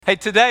Hey,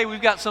 today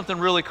we've got something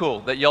really cool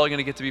that y'all are going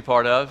to get to be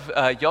part of.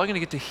 Y'all are going to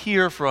get to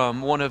hear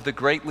from one of the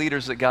great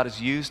leaders that God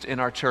has used in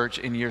our church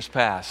in years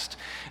past.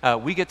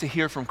 We get to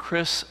hear from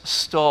Chris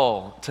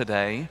Stoll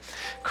today.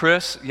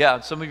 Chris,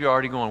 some of you are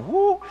already going,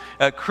 woo!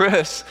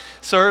 Chris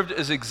served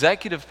as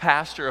executive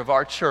pastor of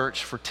our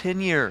church for 10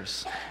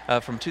 years,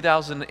 from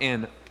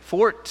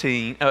 2004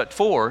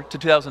 to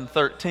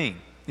 2013.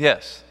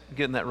 Yes.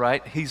 Getting that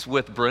right. He's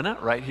with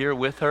Brenna right here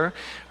with her.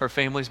 Her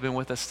family's been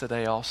with us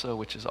today also,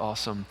 which is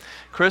awesome.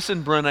 Chris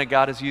and Brenna,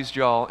 God has used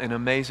y'all in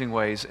amazing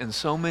ways in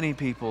so many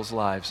people's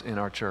lives in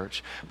our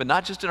church, but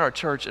not just in our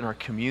church, in our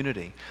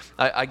community.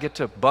 I get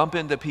to bump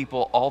into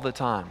people all the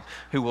time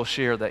who will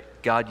share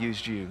that God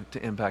used you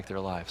to impact their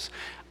lives.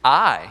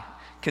 I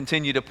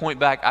continue to point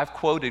back. I've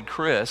quoted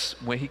Chris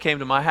when he came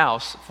to my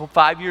house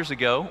 5 years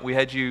ago. We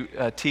had you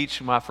teach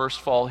my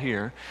first fall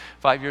here.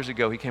 5 years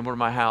ago, he came over to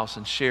my house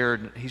and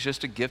shared. He's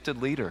just a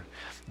gifted leader.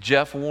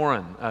 Jeff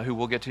Warren, who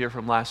we'll get to hear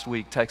from last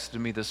week, texted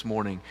me this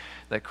morning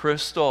that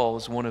Chris Stoll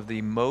is one of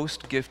the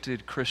most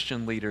gifted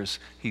Christian leaders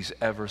he's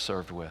ever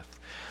served with.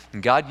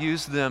 And God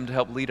used them to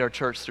help lead our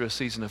church through a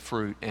season of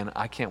fruit, and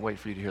I can't wait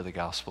for you to hear the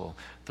gospel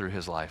through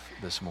his life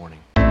this morning.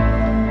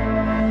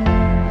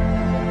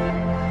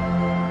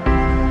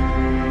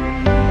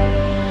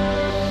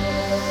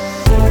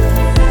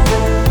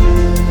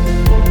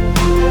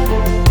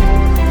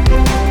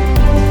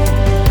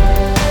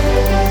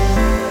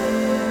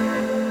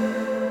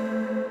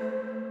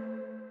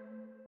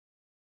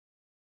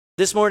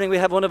 This morning we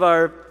have one of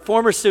our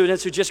former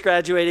students who just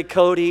graduated,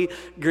 Cody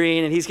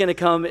Green, and he's going to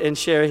come and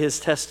share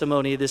his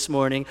testimony this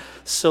morning.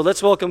 So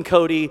let's welcome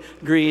Cody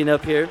Green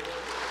up here.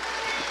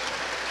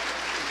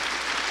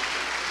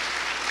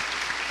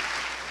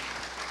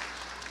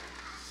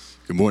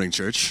 Good morning,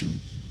 church.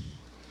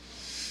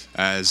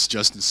 As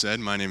Justin said,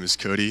 my name is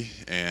Cody,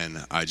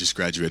 and I just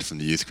graduated from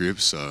the youth group,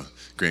 so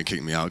Grant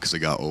kicked me out because I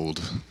got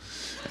old.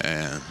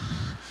 And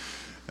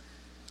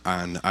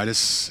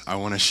I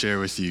want to share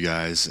with you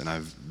guys, and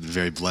I'm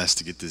very blessed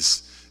to get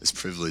this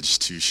privilege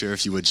to share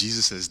with you what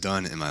Jesus has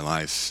done in my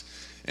life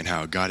and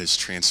how God has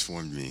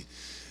transformed me.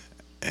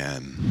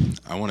 And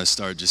I want to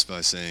start just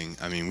by saying,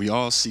 we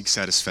all seek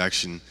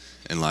satisfaction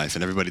in life,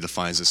 and everybody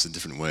defines this in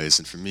different ways.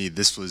 And for me,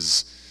 this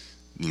was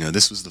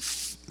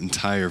the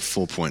entire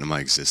full point of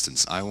my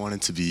existence. I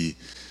wanted to be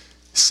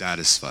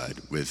satisfied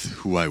with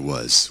who I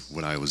was,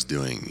 what I was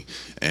doing.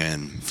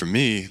 And for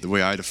me, the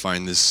way I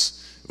defined this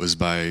was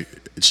by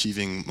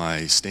achieving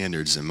my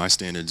standards, and my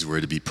standards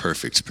were to be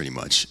perfect pretty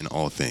much in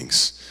all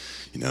things.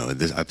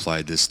 I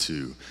applied this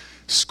to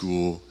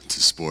school,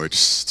 to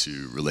sports,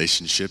 to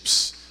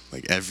relationships.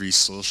 Like every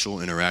social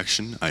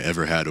interaction I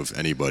ever had with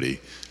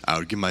anybody, I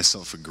would give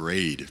myself a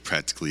grade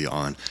practically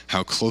on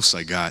how close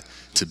I got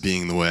to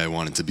being the way I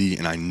wanted to be,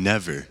 and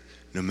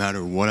no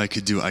matter what I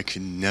could do, I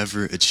could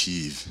never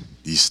achieve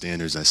these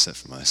standards I set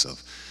for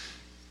myself.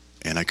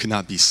 And I could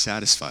not be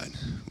satisfied.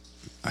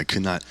 I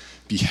could not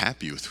be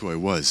happy with who I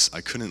was.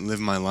 I couldn't live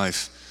my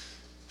life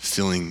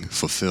feeling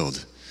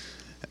fulfilled.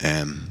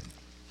 And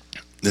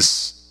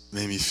this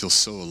made me feel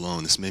so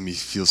alone. This made me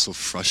feel so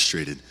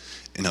frustrated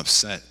and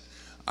upset.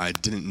 I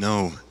didn't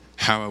know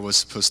how I was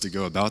supposed to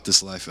go about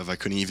this life if I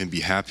couldn't even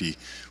be happy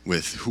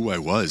with who I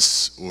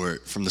was, or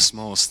from the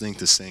smallest thing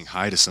to saying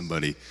hi to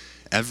somebody.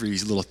 Every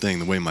little thing,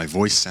 the way my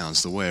voice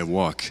sounds, the way I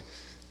walk,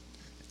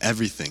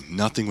 everything,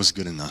 nothing was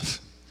good enough.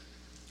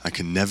 I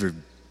could never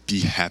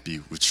be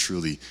happy with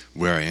truly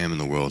where I am in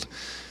the world.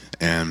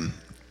 And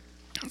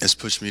it's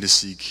pushed me to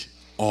seek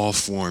all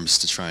forms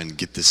to try and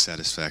get this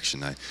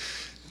satisfaction. I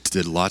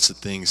did lots of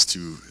things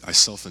I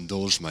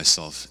self-indulged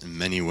myself in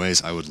many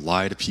ways. I would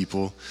lie to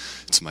people,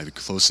 to my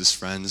closest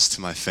friends,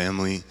 to my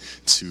family,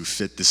 to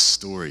fit this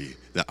story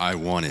that I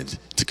wanted,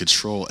 to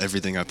control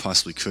everything I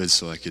possibly could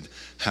so I could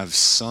have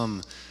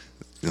some,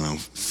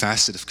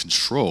 facet of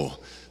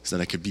control so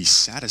that I could be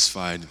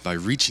satisfied by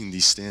reaching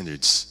these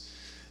standards.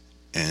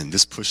 And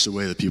this pushed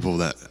away the people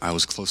that I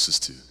was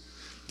closest to,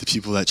 the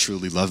people that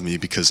truly loved me,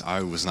 because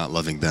I was not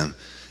loving them.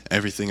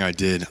 Everything I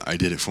did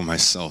it for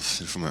myself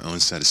and for my own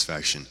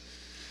satisfaction.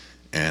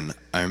 And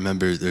I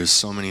remember there's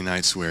so many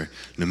nights where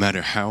no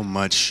matter how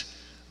much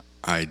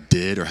I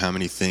did or how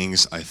many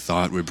things I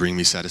thought would bring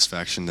me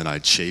satisfaction that I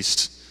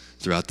chased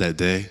throughout that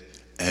day,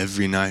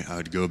 every night I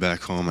would go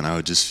back home and I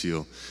would just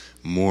feel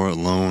more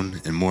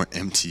alone and more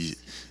empty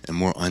and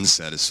more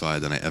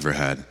unsatisfied than I ever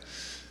had.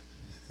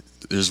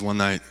 There's one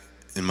night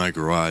in my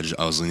garage,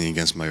 I was leaning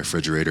against my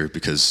refrigerator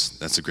because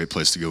that's a great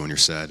place to go when you're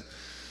sad.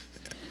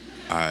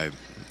 I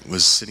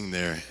was sitting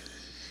there,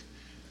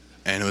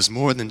 and it was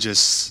more than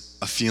just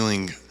a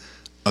feeling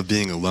of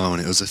being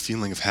alone. It was a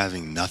feeling of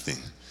having nothing.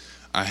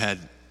 I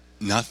had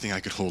nothing I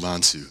could hold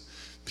on to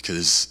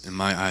because in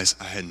my eyes,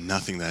 I had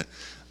nothing that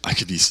I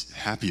could be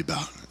happy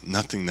about,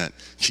 nothing that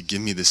could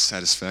give me this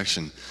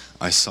satisfaction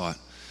I sought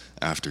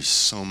after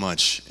so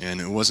much.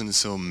 And it wasn't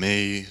until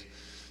May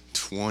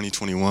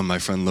 2021, my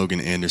friend Logan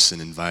Anderson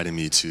invited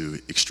me to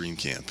Extreme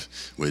Camp,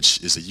 which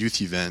is a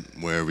youth event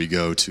where we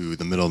go to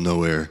the middle of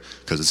nowhere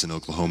because it's in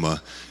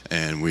Oklahoma,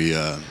 and we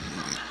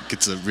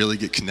get to really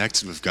get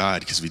connected with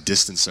God because we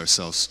distance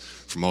ourselves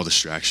from all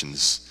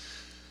distractions.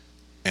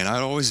 And I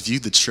always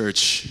viewed the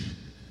church,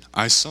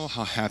 I saw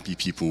how happy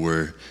people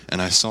were,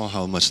 and I saw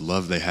how much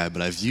love they had,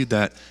 but I viewed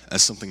that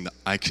as something that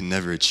I could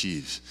never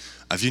achieve.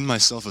 I viewed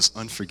myself as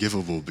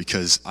unforgivable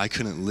because I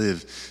couldn't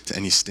live to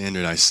any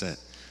standard I set.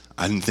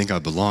 I didn't think I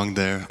belonged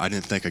there. I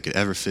didn't think I could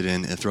ever fit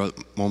in. And throughout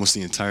almost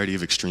the entirety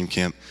of Extreme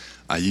Camp,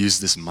 I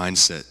used this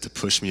mindset to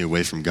push me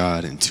away from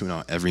God and tune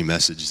out every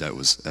message that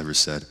was ever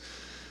said.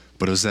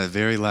 But it was that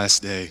very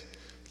last day,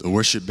 the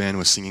worship band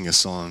was singing a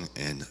song,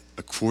 and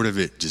a chord of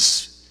it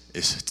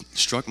it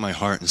struck my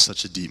heart in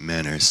such a deep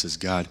manner. It says,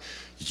 God,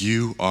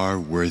 you are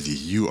worthy.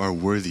 You are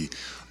worthy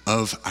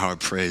of our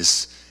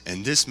praise.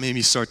 And this made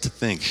me start to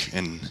think,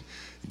 and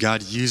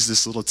God used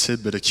this little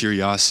tidbit of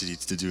curiosity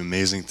to do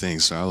amazing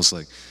things. So I was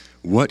like,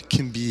 what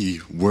can be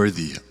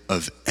worthy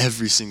of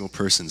every single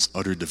person's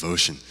utter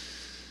devotion?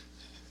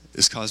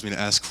 This caused me to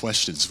ask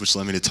questions, which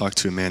led me to talk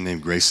to a man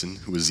named Grayson,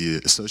 who was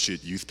the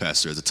associate youth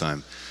pastor at the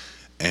time.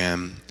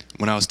 And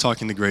when I was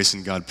talking to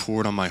Grayson, God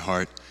poured on my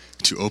heart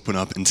to open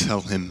up and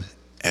tell him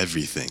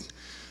everything.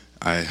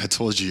 I had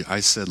told you, I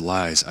said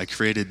lies. I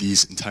created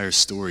these entire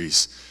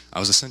stories. I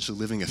was essentially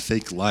living a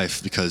fake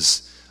life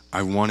because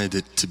I wanted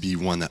it to be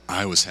one that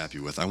I was happy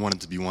with. I wanted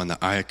it to be one that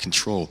I had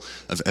control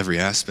of every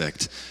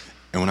aspect.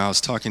 And when I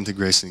was talking to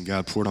Grayson,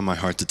 God poured on my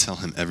heart to tell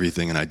him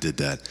everything, and I did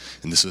that.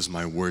 And this was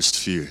my worst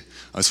fear.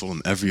 I told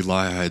him every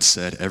lie I had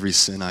said, every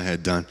sin I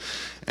had done,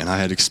 and I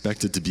had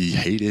expected to be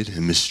hated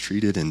and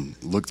mistreated and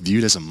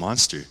viewed as a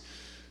monster.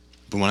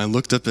 But when I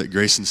looked up at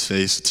Grayson's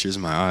face with tears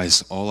in my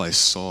eyes, all I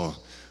saw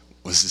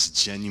was this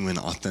genuine,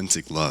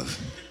 authentic love.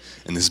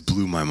 And this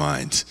blew my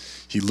mind.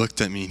 He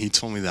looked at me and he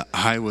told me that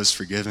I was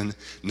forgiven,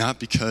 not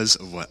because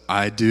of what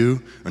I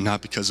do or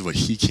not because of what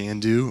he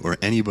can do or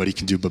anybody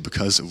can do, but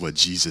because of what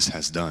Jesus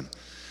has done.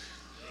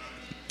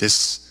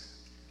 This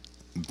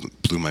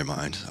blew my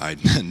mind. I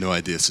had no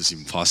idea this was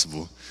even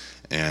possible.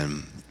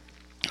 And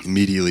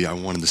immediately I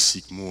wanted to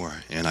seek more.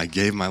 And I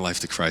gave my life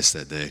to Christ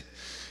that day.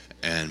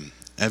 And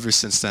ever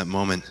since that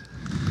moment,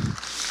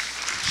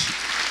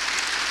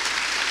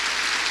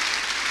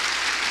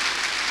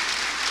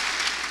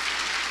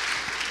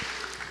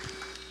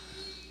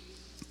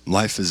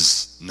 life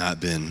has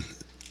not been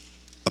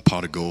a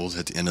pot of gold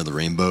at the end of the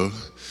rainbow,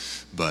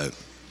 but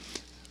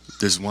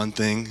there's one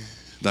thing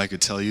that I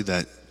could tell you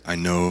that I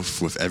know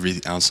with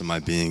every ounce of my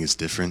being is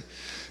different,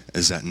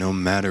 is that no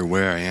matter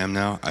where I am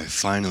now, I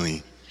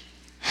finally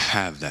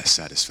have that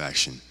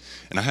satisfaction.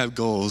 And I have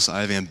goals,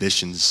 I have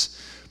ambitions,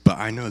 but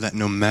I know that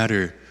no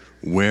matter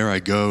where I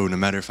go, no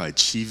matter if I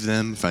achieve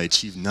them, if I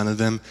achieve none of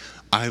them,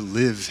 I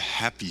live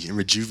happy and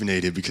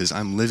rejuvenated because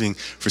I'm living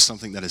for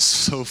something that is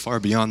so far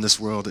beyond this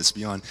world. It's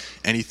beyond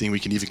anything we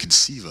can even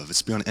conceive of.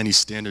 It's beyond any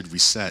standard we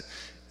set.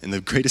 And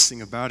the greatest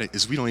thing about it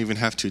is we don't even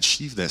have to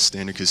achieve that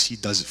standard because he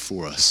does it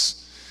for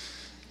us.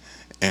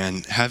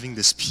 And having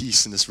this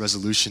peace and this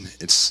resolution,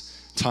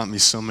 it's taught me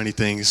so many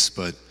things,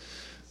 but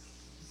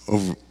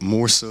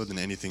more so than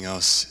anything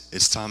else,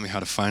 it's taught me how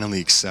to finally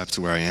accept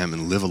where I am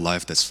and live a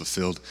life that's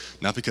fulfilled,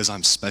 not because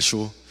I'm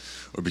special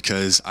or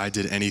because I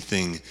did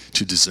anything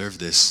to deserve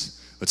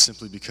this, but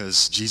simply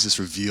because Jesus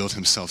revealed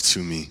himself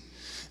to me.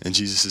 And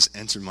Jesus has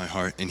entered my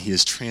heart and he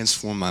has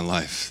transformed my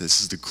life.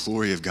 This is the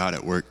glory of God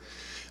at work.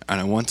 And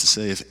I want to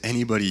say, if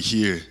anybody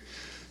here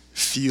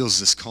feels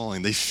this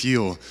calling, they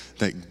feel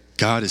that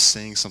God is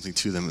saying something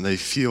to them, and they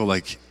feel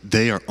like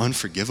they are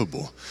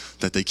unforgivable,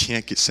 that they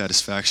can't get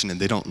satisfaction and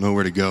they don't know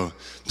where to go,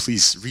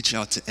 please reach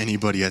out to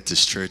anybody at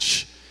this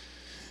church,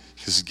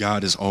 because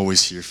God is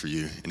always here for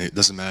you. And it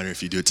doesn't matter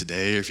if you do it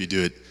today or if you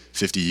do it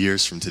 50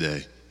 years from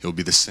today. He'll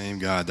be the same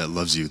God that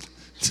loves you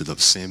to the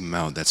same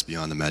amount that's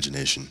beyond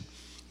imagination.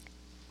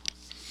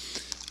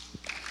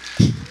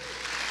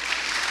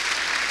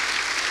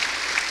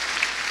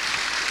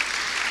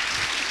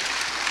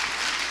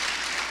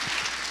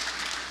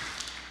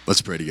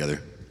 Let's pray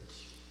together.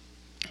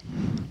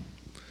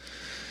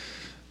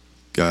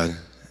 God,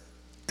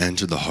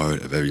 enter the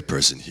heart of every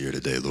person here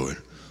today, Lord.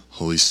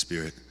 Holy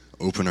Spirit,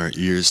 open our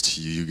ears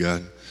to you,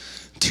 God.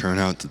 Turn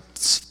out the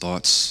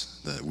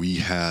thoughts that we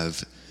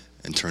have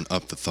and turn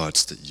up the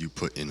thoughts that you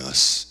put in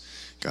us.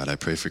 God, I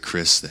pray for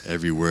Chris that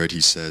every word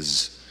he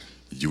says,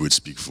 you would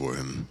speak for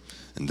him.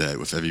 And that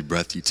with every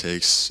breath he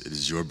takes, it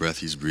is your breath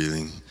he's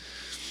breathing.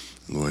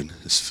 Lord,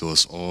 just fill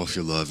us all with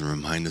your love and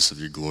remind us of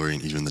your glory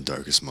in even the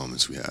darkest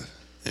moments we have.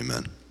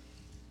 Amen.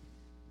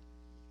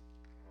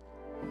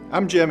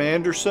 I'm Jim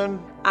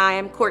Anderson. I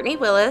am Courtney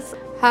Willis.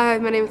 Hi,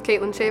 my name is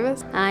Caitlin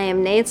Chavis. I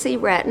am Nancy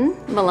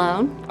Ratton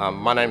Malone.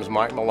 My name is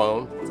Mike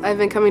Malone. I've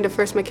been coming to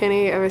First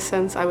McKinney ever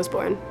since I was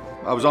born.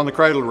 I was on the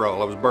cradle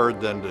roll. I was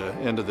birthed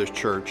into this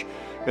church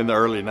in the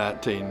early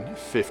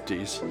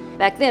 1950s.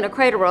 Back then, a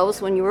cradle roll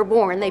was when you were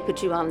born. They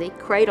put you on the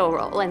cradle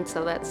roll, and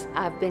so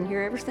I've been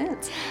here ever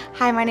since.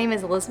 Hi, my name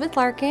is Elizabeth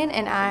Larkin,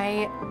 and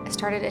I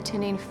started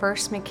attending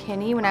First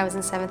McKinney when I was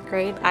in 7th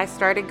grade. I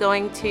started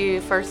going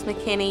to First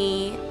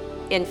McKinney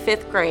in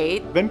 5th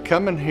grade. Been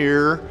coming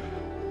here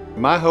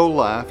My whole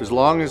life, as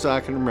long as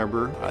I can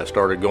remember. I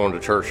started going to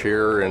church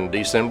here in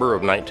December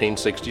of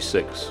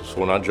 1966. That's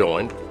when I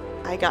joined.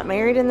 I got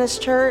married in this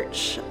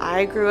church.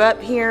 I grew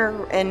up here,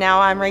 and now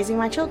I'm raising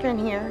my children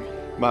here.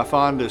 My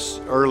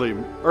fondest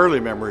early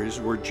memories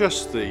were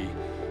just the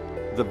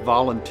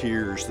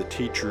volunteers, the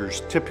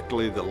teachers,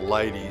 typically the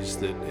ladies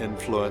that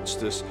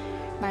influenced us.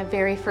 My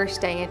very first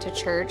day into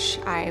church,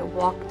 I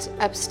walked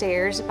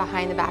upstairs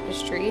behind the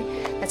baptistry.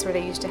 That's where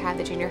they used to have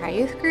the junior high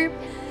youth group.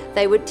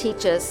 They would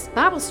teach us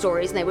Bible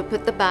stories, and they would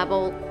put the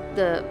Bible,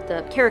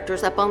 the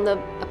characters up on the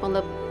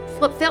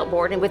flip felt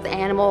board and with the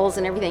animals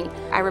and everything.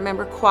 I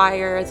remember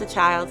choir as a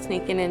child,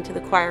 sneaking into the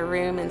choir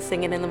room and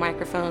singing in the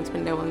microphones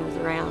when no one was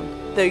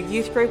around. The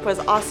youth group was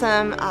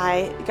awesome.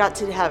 I got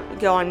to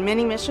go on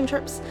many mission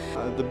trips.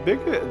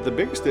 The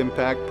biggest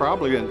impact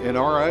probably in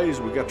RAs,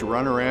 we got to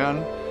run around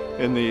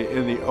in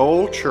the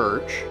old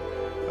church.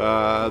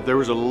 There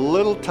was a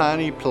little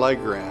tiny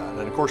playground,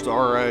 and of course the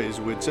RAs,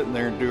 we'd sit in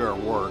there and do our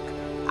work.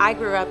 I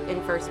grew up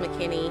in First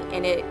McKinney,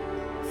 and it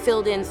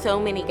filled in so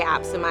many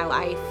gaps in my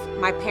life.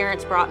 My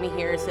parents brought me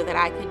here so that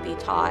I could be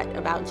taught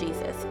about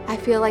Jesus. I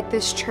feel like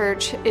this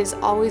church has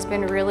always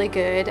been really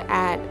good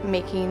at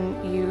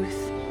making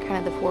youth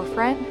kind of the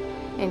forefront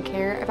and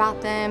care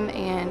about them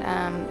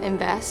and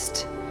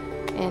invest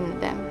in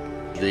them.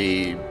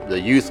 The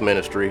youth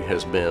ministry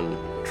has been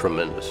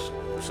tremendous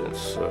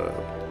since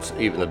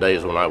even the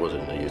days when I was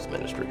in the youth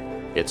ministry.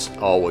 It's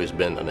always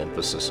been an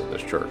emphasis of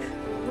this church.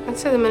 I'd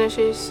say the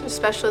ministries,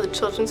 especially the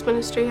children's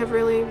ministry, have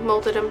really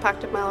molded and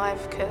impacted my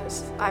life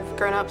because I've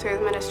grown up through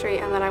the ministry,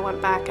 and then I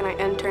went back and I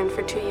interned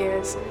for 2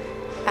 years,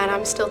 and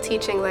I'm still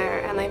teaching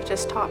there, and they've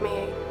just taught me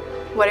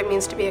what it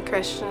means to be a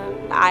Christian.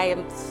 I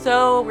am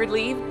so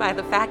relieved by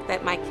the fact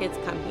that my kids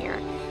come here.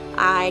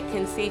 I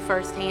can see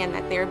firsthand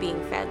that they're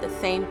being fed the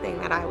same thing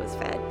that I was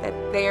fed, that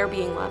they're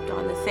being loved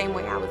on the same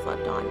way I was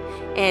loved on.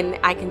 And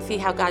I can see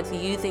how God's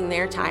using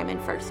their time in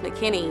First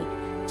McKinney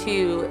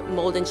to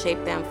mold and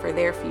shape them for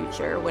their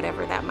future,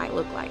 whatever that might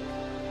look like.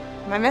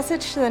 My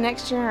message to the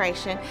next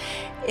generation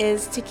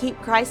is to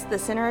keep Christ the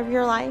center of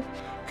your life.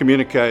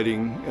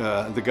 Communicating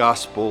the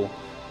gospel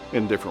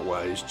in different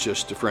ways,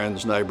 just to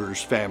friends,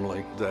 neighbors,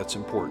 family. That's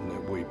important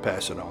that we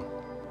pass it on.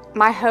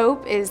 My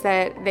hope is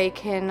that they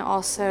can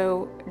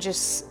also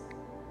just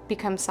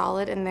become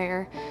solid in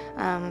their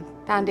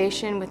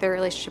foundation with their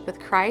relationship with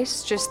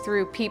Christ, just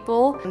through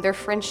people, their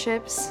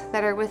friendships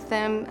that are with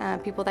them,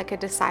 people that could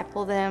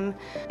disciple them.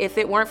 If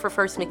it weren't for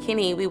First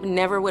McKinney, we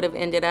never would have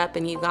ended up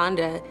in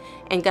Uganda,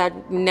 and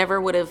God never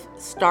would have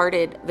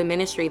started the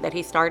ministry that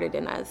He started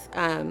in us.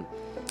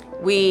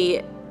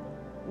 We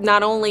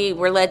not only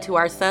were led to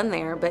our son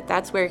there, but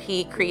that's where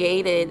He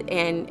created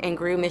and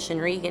grew Mission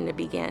Regan to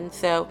begin.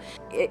 So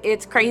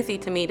it's crazy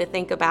to me to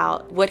think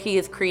about what He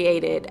has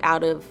created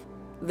out of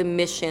the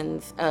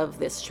missions of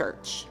this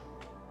church.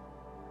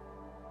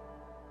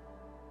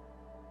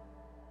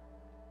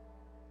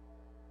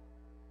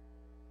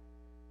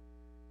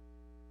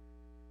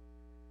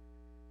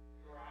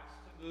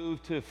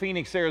 Moved to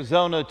Phoenix,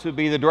 Arizona to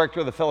be the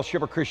director of the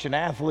Fellowship of Christian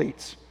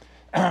Athletes.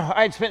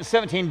 I had spent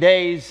 17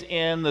 days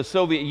in the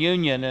Soviet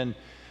Union in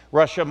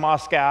Russia,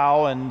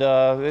 Moscow, and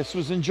this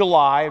was in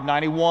July of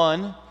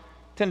 '91.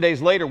 10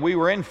 days later, we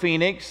were in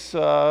Phoenix.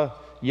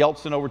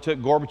 Yeltsin overtook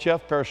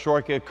Gorbachev,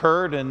 perestroika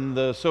occurred, and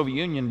the Soviet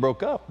Union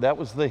broke up. That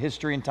was the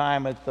history and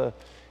time at the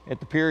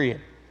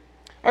period.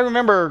 I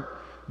remember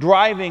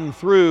driving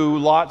through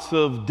lots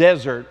of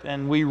desert,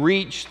 and we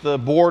reached the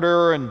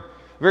border, and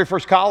the very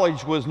first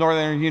college was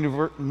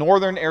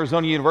Northern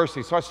Arizona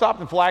University. So I stopped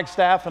in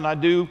Flagstaff, and I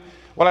do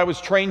what I was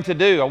trained to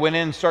do. I went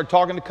in and started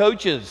talking to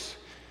coaches.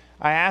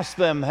 I asked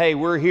them, hey,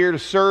 we're here to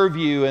serve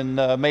you, and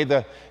may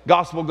the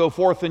gospel go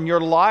forth in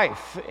your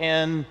life.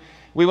 And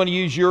we want to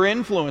use your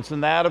influence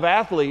and that of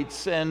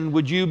athletes, and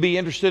would you be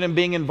interested in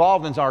being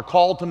involved? And our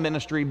call to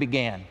ministry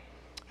began.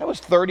 That was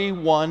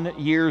 31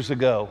 years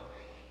ago.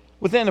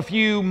 Within a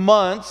few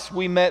months,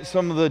 we met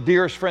some of the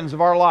dearest friends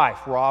of our life,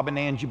 Rob and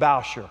Angie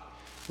Bauscher.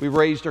 We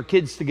raised our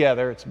kids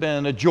together. It's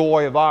been a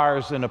joy of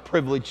ours and a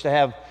privilege to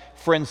have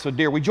friends so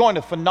dear. We joined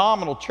a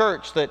phenomenal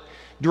church that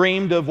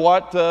dreamed of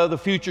what the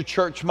future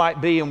church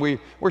might be, and we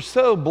were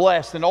so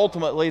blessed. And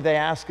ultimately, they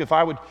asked if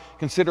I would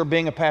consider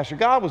being a pastor.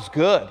 God was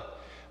good.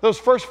 Those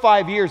first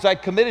 5 years, I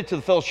committed to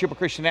the Fellowship of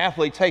Christian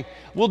Athletes. Hey,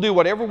 we'll do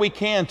whatever we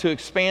can to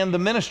expand the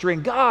ministry.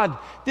 And God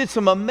did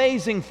some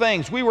amazing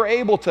things. We were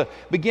able to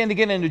begin to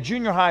get into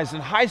junior highs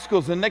and high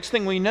schools. And the next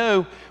thing we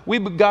knew,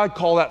 God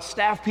called out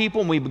staff people,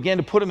 and we began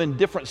to put them in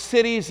different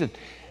cities. And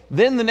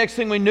then the next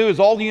thing we knew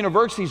is all the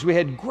universities, we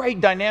had great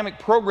dynamic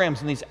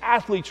programs, and these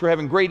athletes were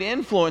having great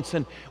influence,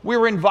 and we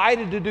were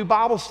invited to do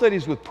Bible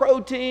studies with pro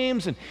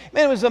teams, and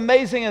man, it was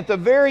amazing. At the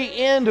very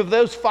end of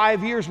those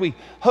 5 years, we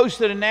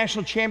hosted a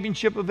national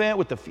championship event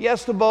with the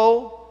Fiesta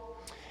Bowl,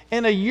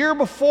 and a year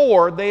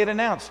before, they had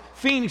announced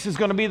Phoenix is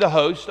going to be the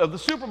host of the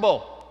Super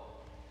Bowl.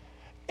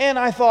 And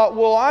I thought,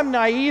 well, I'm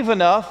naive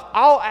enough,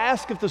 I'll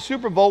ask if the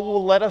Super Bowl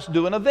will let us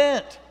do an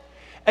event.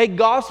 A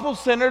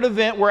gospel-centered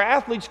event where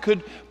athletes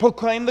could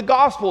proclaim the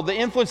gospel. The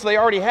influence they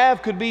already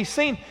have could be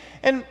seen.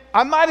 And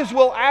I might as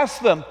well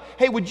ask them,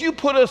 hey, would you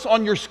put us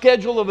on your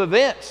schedule of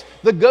events?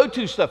 The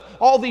go-to stuff,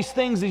 all these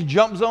things, these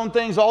jump zone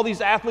things, all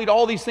these athletes,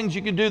 all these things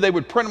you could do. They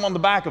would print them on the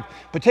back of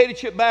potato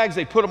chip bags.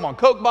 They put them on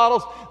Coke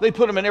bottles. They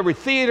put them in every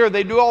theater.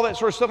 They do all that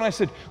sort of stuff. And I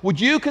said, would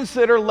you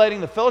consider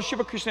letting the Fellowship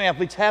of Christian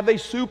Athletes have a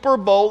Super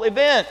Bowl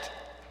event?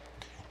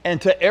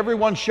 And to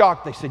everyone's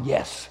shock, they said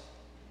yes.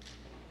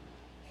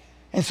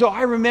 And so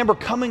I remember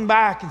coming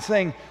back and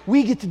saying,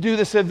 we get to do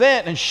this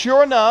event. And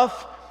sure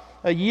enough,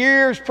 a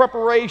year's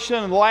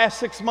preparation in the last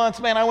 6 months,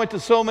 man, I went to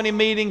so many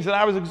meetings and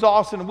I was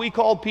exhausted, and we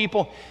called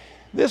people.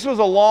 This was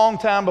a long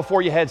time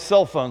before you had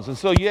cell phones, and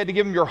so you had to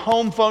give them your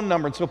home phone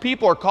number. And so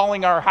people are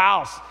calling our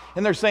house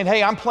and they're saying,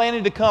 hey, I'm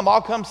planning to come.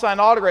 I'll come sign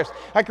autographs.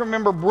 I can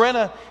remember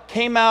Brenna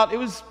came out. It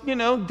was,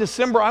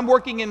 December. I'm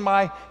working in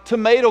my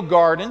tomato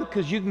garden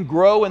because you can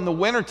grow in the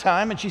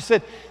wintertime. And she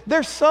said,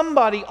 there's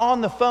somebody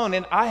on the phone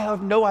and I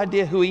have no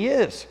idea who he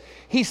is.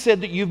 He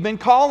said that you've been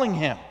calling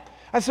him.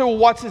 I said, well,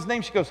 what's his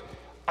name? She goes,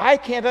 I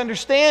can't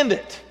understand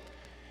it.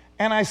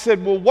 And I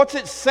said, well, what's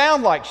it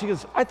sound like? She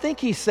goes, I think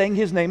he's saying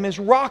his name is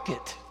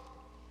Rocket.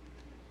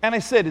 And I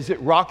said, is it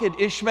Rocket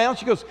Ishmael?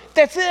 She goes,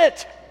 that's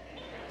it.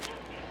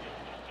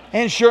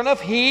 And sure enough,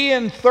 he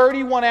and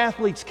 31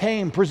 athletes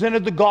came,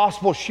 presented the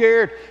gospel,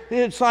 shared, they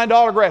had signed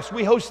autographs.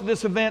 We hosted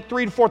this event.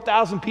 3,000 to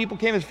 4,000 people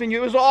came to this venue.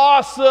 It was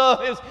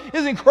awesome. It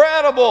was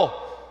incredible.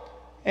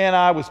 And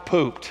I was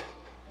pooped.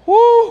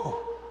 Woo!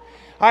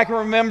 I can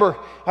remember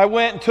I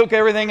went and took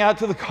everything out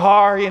to the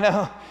car,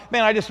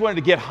 Man, I just wanted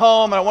to get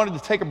home and I wanted to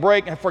take a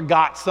break and I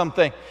forgot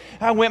something.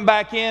 I went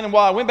back in, and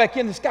while I went back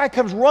in, this guy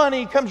comes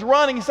running.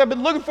 He said, I've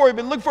been looking for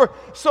you,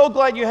 So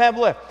glad you have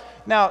left.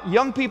 Now,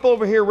 young people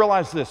over here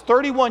realize this.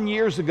 31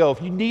 years ago,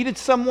 if you needed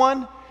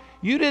someone,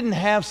 you didn't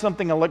have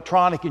something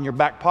electronic in your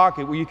back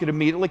pocket where you could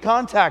immediately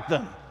contact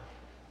them.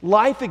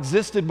 Life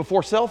existed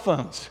before cell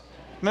phones.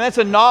 I mean, that's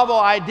a novel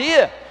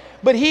idea.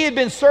 But he had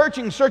been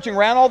searching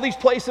around all these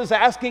places,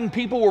 asking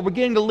people were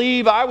beginning to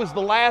leave. I was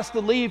the last to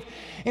leave.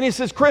 And he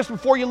says, Chris,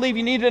 before you leave,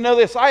 you need to know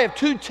this. I have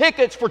 2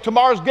 tickets for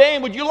tomorrow's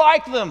game. Would you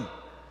like them?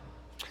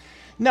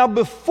 Now,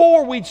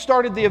 before we'd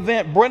started the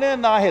event, Brenna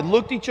and I had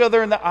looked each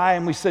other in the eye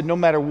and we said, no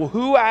matter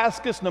who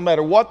asks us, no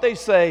matter what they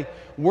say,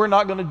 we're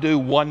not going to do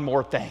one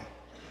more thing.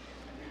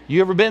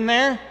 You ever been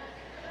there?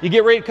 You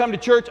get ready to come to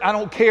church, I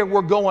don't care,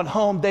 we're going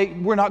home.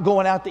 We're not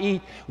going out to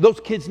eat. Those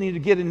kids need to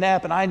get a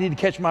nap and I need to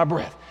catch my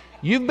breath.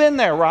 You've been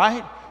there,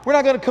 right? We're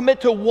not going to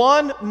commit to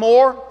one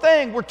more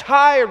thing. We're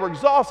tired, we're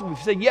exhausted, we've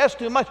said yes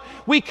too much.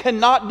 We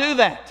cannot do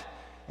that.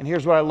 And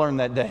here's what I learned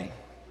that day.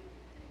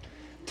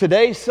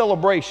 Today's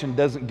celebration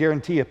doesn't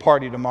guarantee a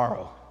party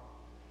tomorrow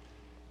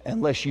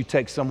unless you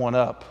take someone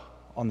up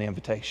on the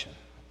invitation.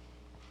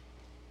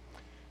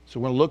 So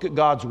we're going to look at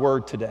God's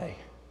word today,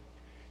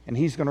 and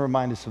he's going to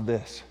remind us of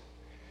this.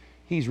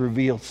 He's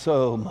revealed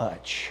so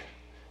much.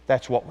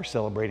 That's what we're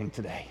celebrating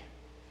today.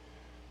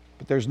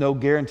 But there's no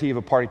guarantee of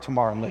a party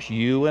tomorrow unless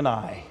you and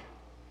I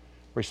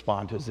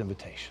respond to his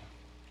invitation.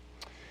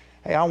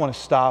 Hey, I want to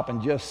stop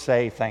and just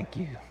say thank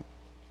you.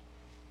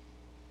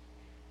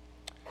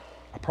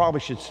 I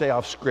probably should stay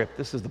off script.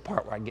 This is the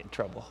part where I get in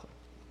trouble.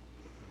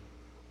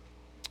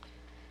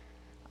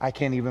 I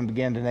can't even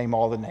begin to name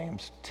all the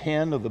names.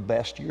 10 of the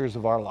best years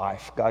of our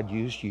life, God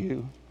used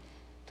you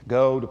to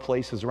go to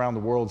places around the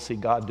world and see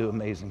God do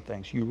amazing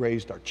things. You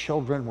raised our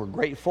children. We're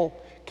grateful.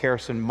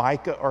 Karis and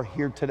Micah are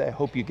here today. I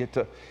hope you get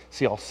to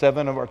see all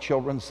 7 of our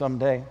children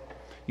someday.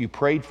 You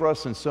prayed for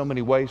us in so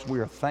many ways. We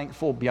are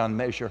thankful beyond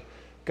measure.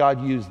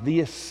 God used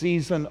this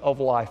season of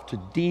life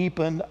to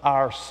deepen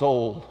our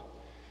soul,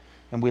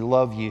 and we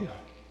love you.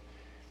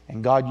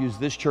 And God used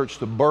this church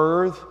to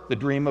birth the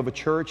dream of a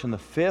church in the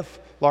 5th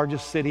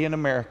largest city in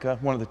America,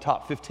 one of the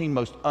top 15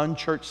 most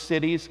unchurched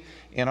cities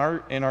in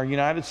our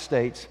United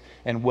States.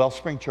 And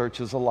Wellspring Church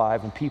is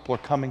alive, and people are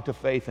coming to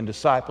faith, and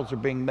disciples are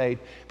being made.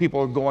 People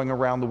are going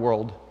around the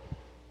world.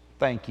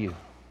 Thank you.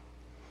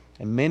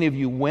 And many of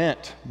you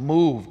went,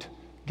 moved,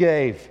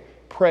 gave,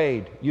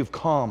 prayed. You've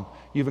come.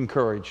 You've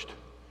encouraged.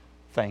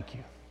 Thank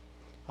you.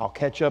 I'll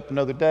catch up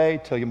another day,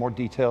 tell you more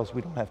details.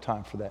 We don't have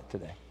time for that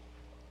today.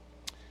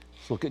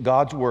 Let's look at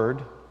God's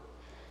word.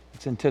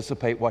 Let's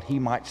anticipate what he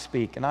might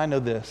speak. And I know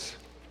this.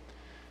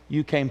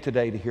 You came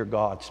today to hear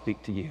God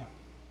speak to you.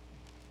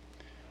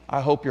 I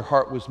hope your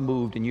heart was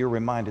moved and you're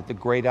reminded the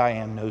great I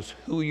Am knows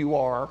who you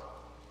are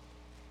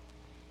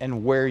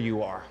and where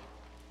you are.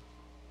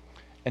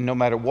 And no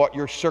matter what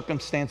your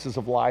circumstances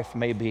of life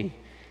may be,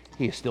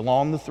 he is still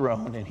on the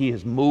throne and he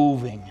is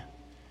moving.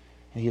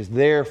 And he is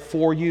there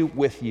for you,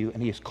 with you,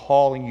 and he is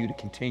calling you to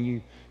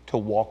continue to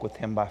walk with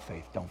him by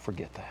faith. Don't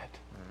forget that.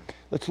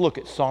 Let's look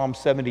at Psalm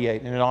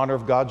 78. And in honor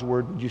of God's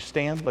word, would you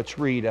stand? Let's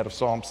read out of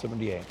Psalm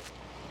 78.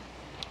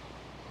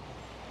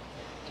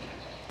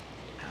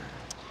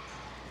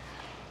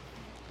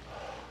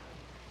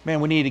 Man,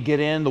 we need to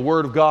get in the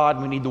Word of God,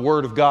 and we need the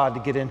Word of God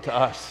to get into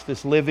us.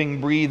 This living,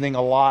 breathing,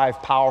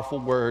 alive, powerful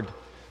Word.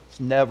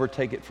 Let's never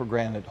take it for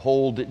granted.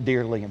 Hold it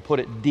dearly and put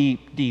it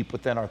deep, deep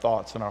within our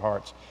thoughts and our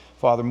hearts.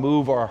 Father,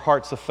 move our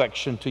heart's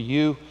affection to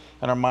you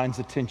and our mind's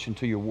attention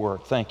to your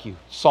word. Thank you.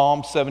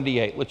 Psalm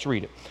 78. Let's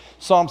read it.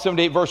 Psalm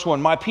 78, verse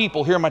 1. My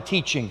people, hear my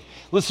teaching.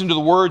 Listen to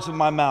the words of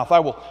my mouth. I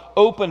will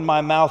open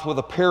my mouth with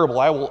a parable.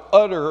 I will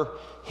utter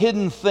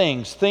hidden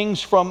things,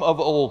 things from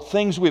of old,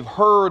 things we've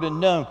heard and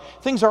known,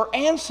 things our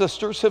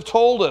ancestors have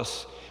told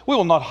us. We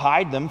will not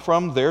hide them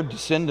from their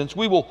descendants.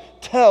 We will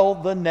tell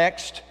the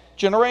next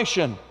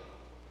generation.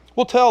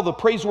 We'll tell the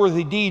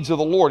praiseworthy deeds of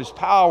the Lord, His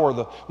power,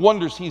 the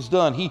wonders He's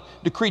done. He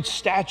decreed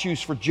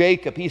statutes for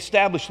Jacob. He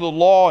established the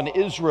law in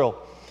Israel,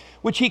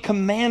 which He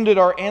commanded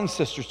our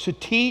ancestors to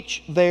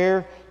teach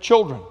their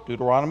children.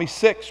 Deuteronomy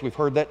 6, we've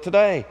heard that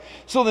today.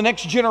 So the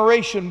next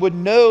generation would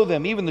know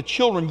them, even the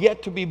children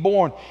yet to be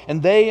born,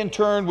 and they in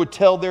turn would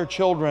tell their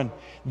children.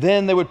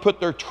 Then they would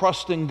put their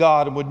trust in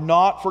God and would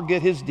not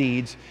forget His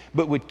deeds,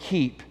 but would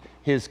keep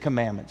His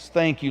commandments.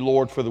 Thank you,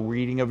 Lord, for the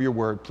reading of your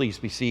word. Please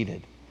be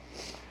seated.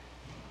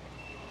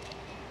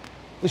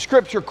 The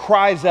scripture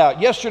cries out.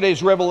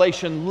 Yesterday's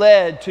revelation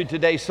led to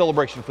today's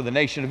celebration for the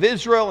nation of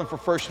Israel and for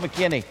First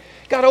McKinney.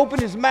 God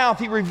opened His mouth.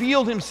 He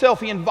revealed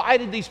Himself. He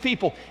invited these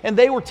people, and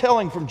they were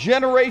telling from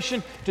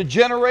generation to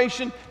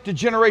generation to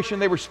generation.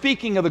 They were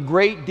speaking of the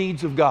great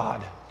deeds of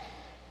God.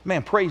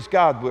 Man, praise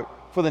God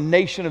for the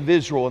nation of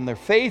Israel and their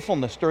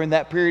faithfulness during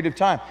that period of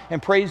time.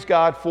 And praise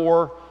God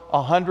for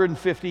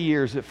 150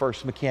 years at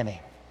First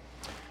McKinney.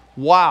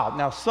 Wow.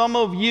 Now, some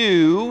of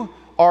you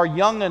are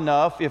young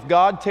enough, if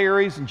God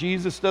tarries and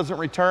Jesus doesn't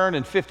return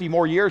and 50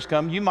 more years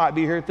come, you might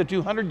be here at the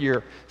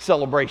 200-year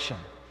celebration.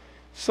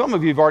 Some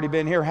of you have already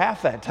been here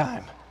half that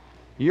time.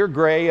 Your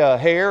gray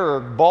hair or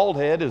bald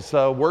head is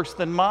worse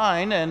than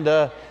mine,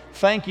 and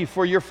thank you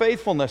for your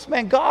faithfulness.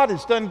 Man, God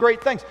has done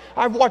great things.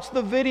 I've watched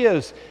the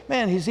videos.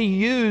 Man, has He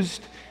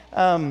used,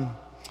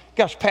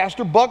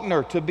 Pastor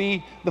Buckner to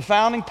be the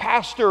founding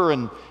pastor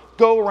and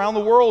go around the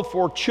world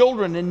for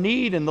children in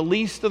need and the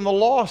least and the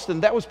lost.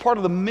 And that was part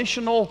of the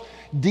missional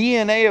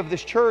DNA of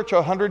this church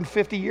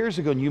 150 years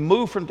ago. And you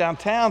move from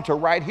downtown to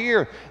right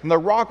here, and the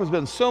Rock has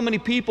been, so many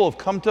people have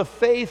come to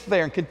faith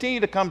there and continue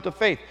to come to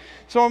faith.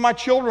 Some of my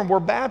children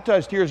were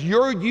baptized here as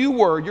your children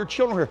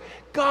were here.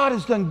 God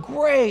has done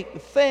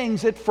great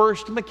things at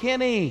First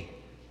McKinney.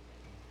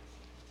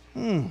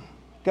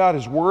 God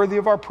is worthy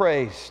of our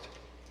praise.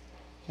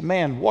 And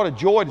man, what a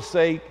joy to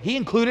say He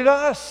included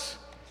us.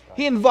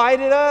 He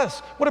invited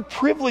us. What a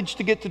privilege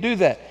to get to do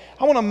that.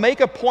 I want to make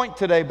a point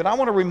today, but I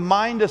want to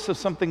remind us of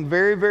something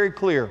very, very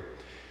clear.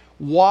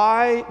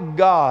 Why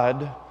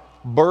God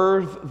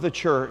birthed the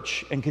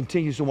church and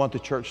continues to want the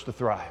church to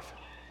thrive.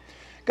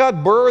 God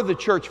birthed the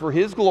church for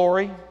His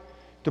glory,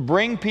 to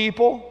bring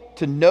people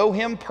to know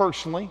Him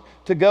personally,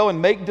 to go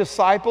and make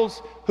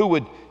disciples who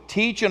would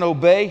teach and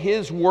obey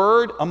His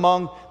word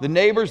among the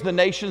neighbors, the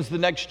nations, the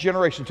next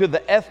generation, to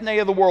the ethne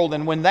of the world.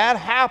 And when that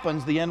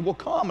happens, the end will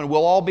come, and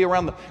we'll all be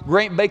around the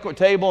great banquet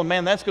table, and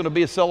man, that's going to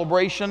be a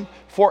celebration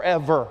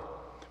forever.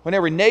 When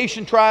every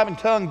nation, tribe, and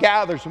tongue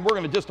gathers, and we're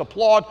going to just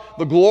applaud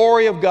the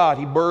glory of God.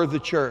 He birthed the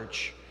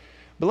church.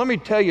 But let me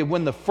tell you,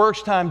 when the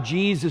first time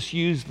Jesus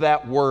used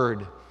that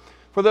word,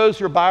 for those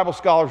who are Bible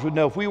scholars would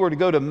know, if we were to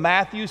go to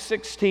Matthew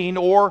 16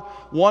 or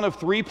one of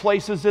three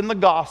places in the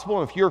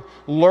gospel, if you're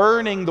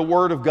learning the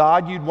Word of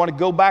God, you'd want to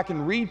go back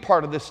and read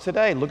part of this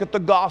today. Look at the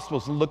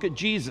Gospels and look at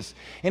Jesus.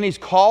 And He's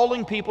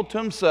calling people to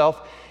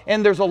Himself,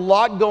 and there's a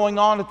lot going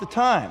on at the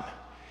time.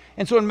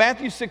 And so in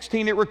Matthew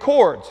 16, it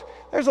records,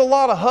 there's a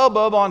lot of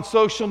hubbub on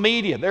social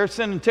media. They're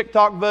sending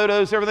TikTok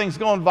photos, everything's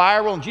going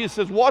viral, and Jesus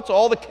says, what's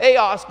all the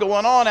chaos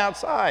going on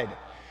outside?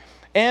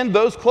 And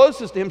those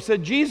closest to Him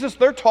said, Jesus,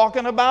 they're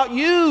talking about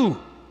you.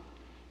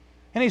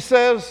 And He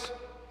says,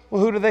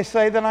 well, who do they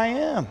say that I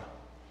am?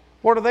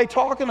 What are they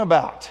talking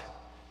about?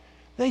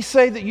 They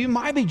say that you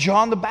might be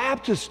John the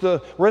Baptist,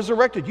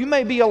 resurrected. You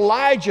may be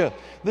Elijah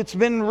that's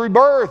been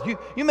rebirthed.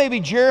 You may be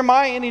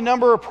Jeremiah, any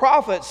number of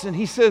prophets. And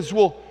He says,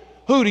 well,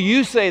 who do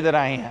you say that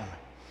I am?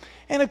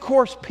 And of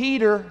course,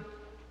 Peter,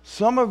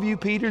 some of you,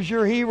 Peter's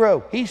your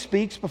hero. He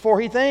speaks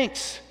before he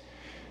thinks.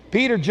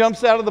 Peter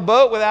jumps out of the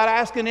boat without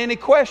asking any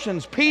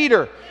questions.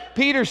 Peter's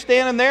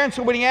standing there, and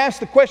so when he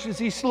asks the questions,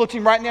 he looks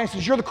him right in the eye and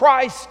says, you're the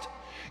Christ.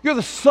 You're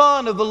the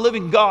Son of the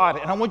living God.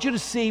 And I want you to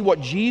see what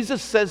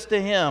Jesus says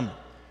to him.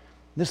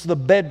 This is the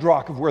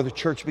bedrock of where the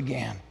church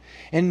began.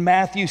 In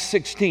Matthew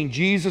 16,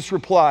 Jesus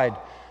replied,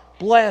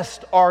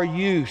 blessed are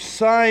you,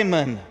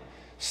 Simon,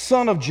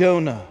 son of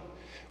Jonah,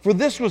 for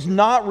this was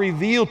not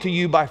revealed to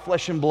you by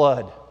flesh and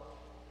blood.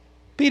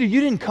 Peter, you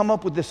didn't come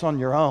up with this on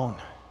your own.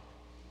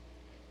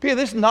 Peter,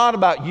 this is not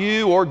about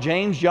you or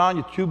James, John,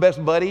 your two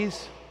best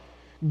buddies.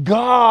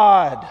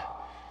 God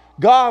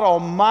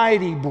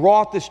Almighty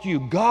brought this to you.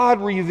 God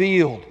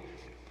revealed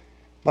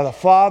by the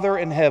Father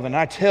in heaven.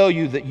 I tell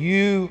you that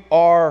you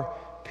are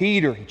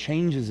Peter. He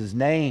changes his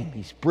name.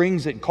 He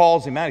brings it and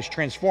calls him out. He's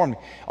transformed.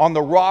 On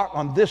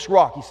this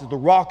rock, he says, the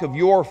rock of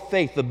your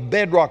faith, the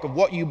bedrock of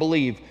what you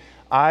believe,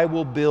 I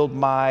will build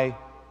my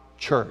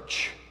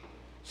church.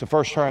 It's the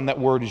first time that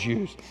word is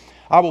used.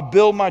 I will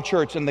build my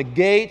church, and the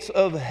gates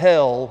of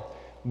hell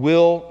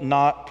will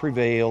not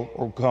prevail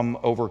or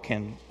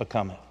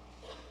overcome it.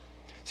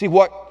 See,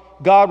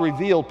 what God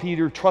revealed,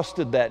 Peter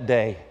trusted that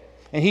day.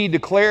 And he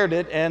declared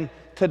it, and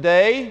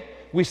today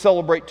we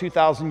celebrate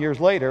 2,000 years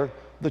later,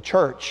 the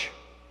church.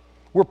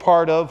 We're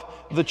part of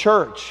the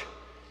church.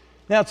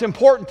 Now, it's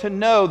important to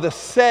know the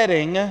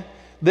setting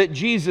that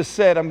Jesus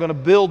said, I'm going to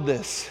build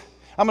this.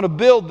 I'm going to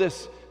build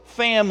this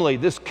family,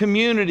 this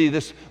community,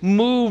 this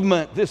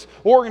movement, this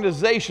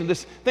organization,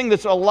 this thing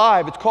that's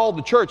alive. It's called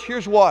the church.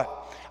 Here's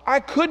what. I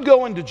could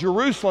go into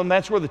Jerusalem,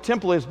 that's where the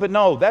temple is, but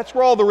no, that's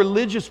where all the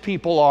religious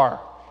people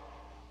are.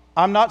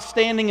 I'm not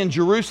standing in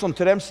Jerusalem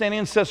today, I'm standing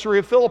in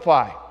Caesarea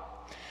Philippi.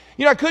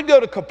 You know, I could go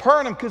to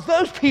Capernaum because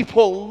those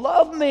people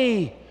love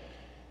me.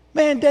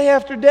 Man, day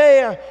after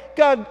day,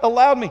 God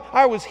allowed me.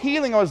 I was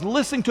healing, I was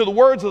listening to the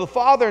words of the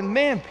Father, and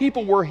man,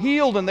 people were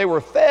healed and they were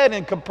fed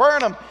in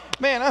Capernaum.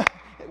 Man,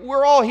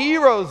 we're all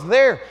heroes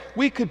there.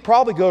 We could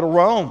probably go to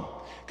Rome.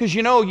 Because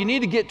you know, you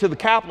need to get to the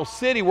capital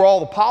city where all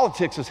the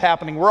politics is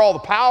happening, where all the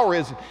power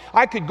is.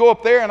 I could go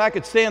up there and I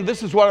could stand,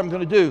 this is what I'm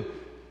going to do.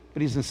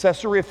 But he's in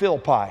Caesarea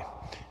Philippi.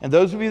 And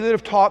those of you that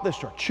have taught this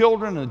to our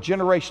children and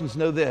generations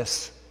know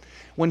this.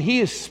 When he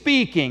is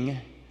speaking,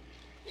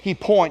 he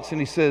points and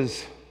he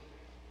says,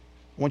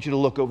 I want you to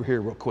look over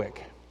here real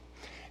quick.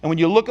 And when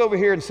you look over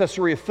here in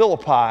Caesarea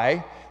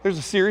Philippi, there's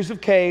a series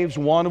of caves,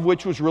 one of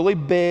which was really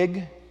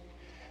big,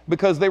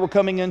 because they were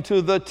coming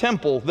into the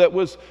temple that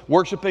was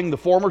worshiping the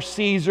former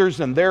Caesars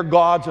and their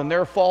gods and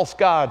their false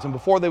gods. And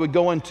before they would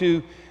go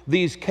into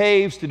these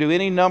caves to do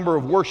any number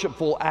of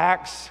worshipful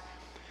acts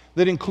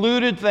that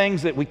included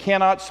things that we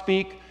cannot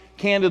speak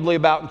candidly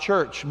about in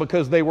church,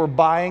 because they were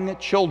buying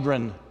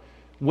children,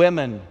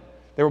 women.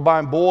 They were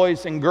buying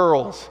boys and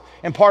girls.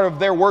 And part of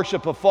their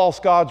worship of false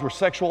gods were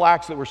sexual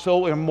acts that were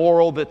so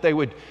immoral that they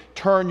would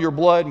turn your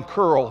blood and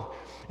curl.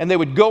 And they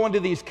would go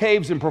into these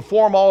caves and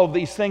perform all of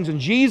these things.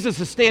 And Jesus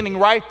is standing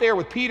right there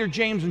with Peter,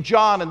 James, and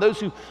John, and those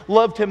who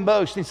loved him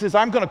most. And he says,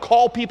 I'm going to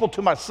call people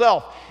to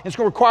myself. And it's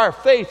going to require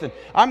faith. And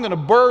I'm going to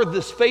birth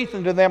this faith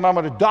into them. I'm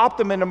going to adopt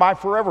them into my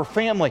forever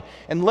family.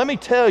 And let me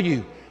tell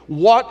you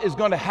what is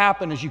going to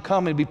happen as you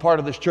come and be part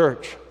of this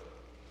church.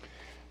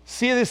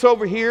 See this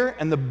over here?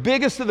 And the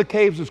biggest of the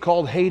caves is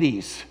called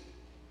Hades,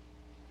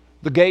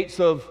 the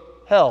gates of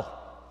hell.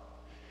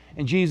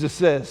 And Jesus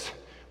says,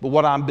 but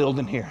what I'm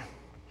building here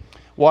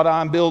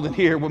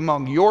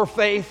among your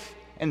faith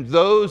and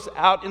those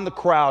out in the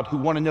crowd who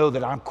want to know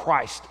that I'm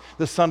Christ,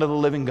 the Son of the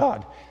living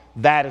God,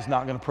 that is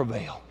not going to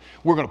prevail.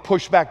 We're going to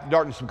push back the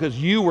darkness because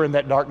you were in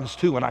that darkness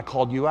too when I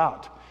called you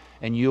out.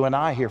 And you and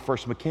I here,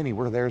 First McKinney,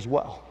 we're there as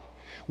well.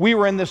 We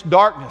were in this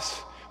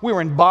darkness. We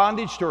were in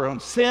bondage to our own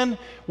sin.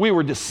 We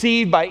were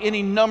deceived by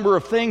any number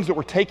of things that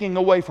were taking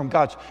away from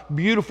God's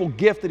beautiful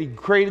gift that he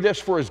created us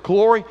for his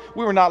glory.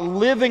 We were not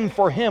living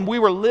for him. We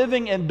were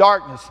living in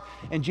darkness.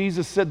 And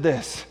Jesus said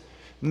this,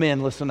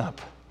 men, listen up.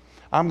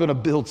 I'm going to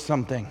build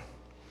something.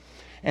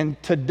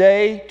 And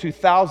today,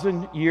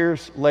 2,000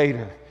 years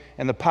later,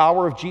 in the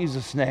power of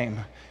Jesus' name,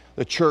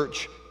 the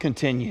church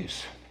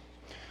continues.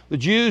 The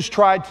Jews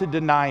tried to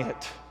deny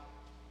it.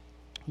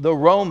 The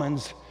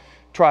Romans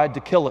tried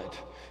to kill it.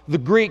 The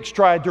Greeks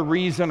tried to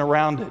reason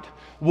around it.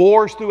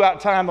 Wars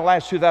throughout time, the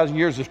last 2,000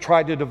 years, have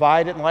tried to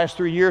divide it. In the last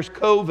 3 years,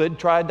 COVID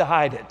tried to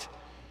hide it.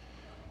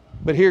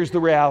 But here's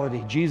the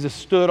reality. Jesus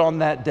stood on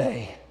that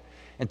day.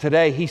 And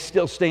today, he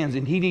still stands,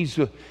 and he needs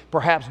to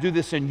perhaps do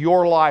this in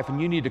your life,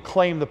 and you need to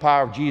claim the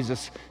power of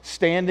Jesus,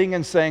 standing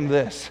and saying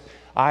this,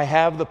 I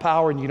have the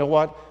power, and you know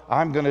what?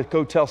 I'm going to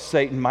go tell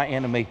Satan, my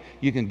enemy,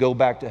 you can go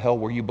back to hell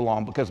where you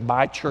belong, because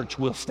my church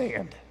will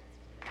stand.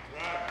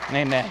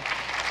 Amen.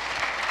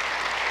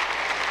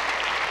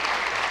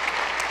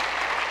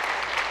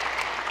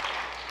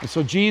 And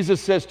so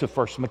Jesus says to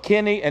First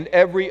McKinney and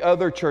every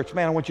other church,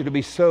 man, I want you to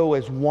be so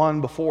as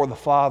one before the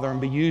Father and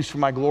be used for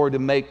my glory to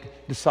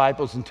make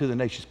disciples into the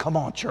nations. Come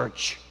on,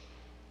 church.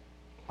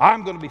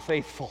 I'm going to be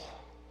faithful.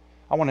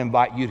 I want to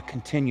invite you to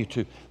continue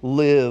to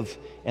live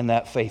in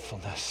that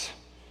faithfulness.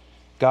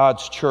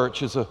 God's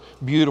church is a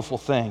beautiful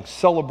thing.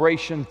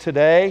 Celebration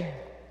today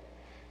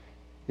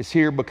is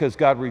here because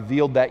God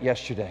revealed that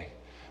yesterday.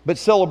 But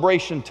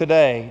celebration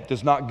today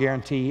does not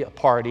guarantee a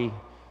party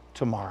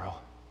tomorrow.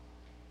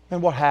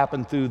 And what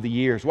happened through the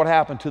years? What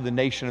happened to the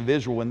nation of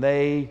Israel when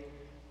they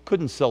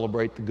couldn't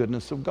celebrate the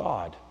goodness of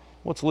God?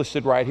 What's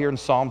listed right here in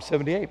Psalm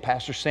 78.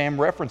 Pastor Sam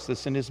referenced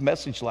this in his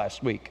message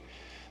last week.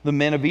 The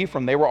men of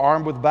Ephraim, they were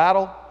armed with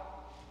battle,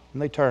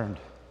 and they turned.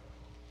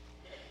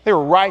 They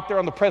were right there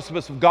on the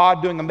precipice of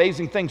God doing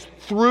amazing things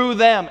through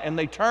them, and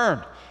they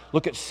turned.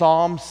 Look at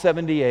Psalm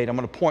 78. I'm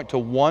going to point to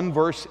one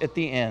verse at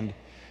the end,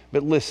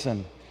 but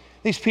listen.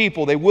 These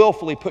people, they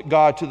willfully put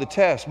God to the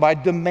test by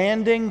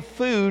demanding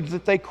food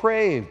that they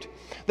craved.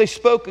 They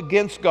spoke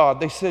against God.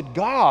 They said,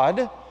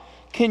 God,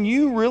 can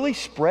you really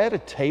spread a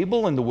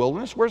table in the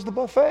wilderness? Where's the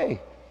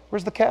buffet?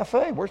 Where's the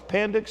cafe? Where's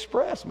Panda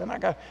Express? Man, I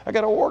got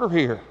to order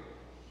here.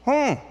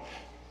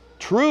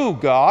 True,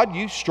 God,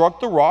 you struck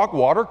the rock,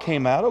 water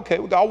came out. Okay,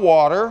 we got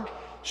water,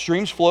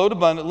 streams flowed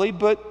abundantly,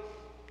 but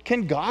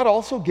can God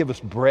also give us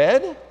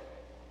bread?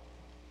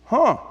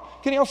 Can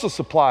he also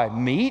supply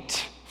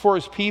meat for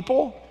his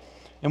people?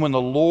 And when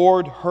the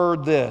Lord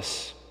heard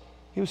this,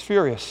 he was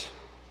furious.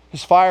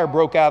 His fire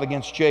broke out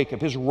against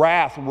Jacob. His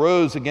wrath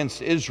rose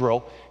against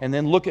Israel. And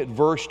then look at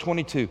verse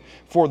 22.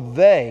 For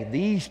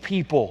these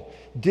people,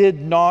 did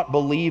not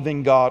believe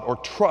in God or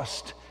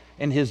trust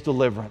in His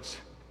deliverance.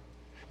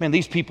 Man,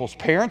 these people's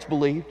parents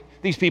believed.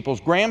 These people's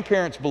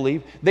grandparents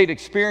believed. They'd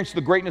experienced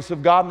the greatness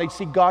of God and they'd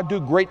see God do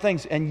great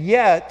things. And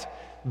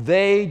yet,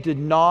 they did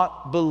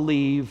not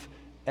believe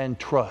and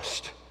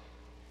trust.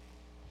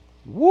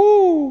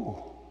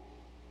 Woo!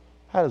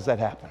 How does that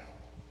happen?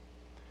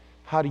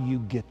 How do you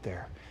get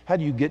there? How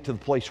do you get to the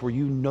place where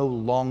you no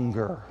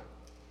longer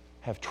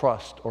have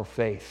trust or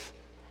faith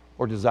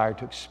or desire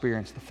to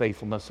experience the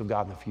faithfulness of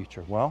God in the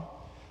future?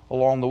 Well,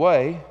 along the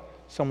way,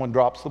 someone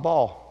drops the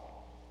ball.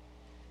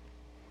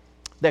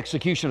 The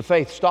execution of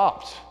faith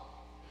stops.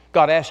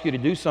 God asks you to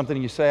do something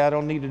and you say, I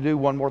don't need to do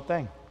one more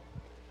thing.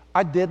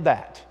 I did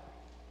that.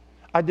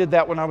 I did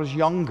that when I was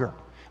younger.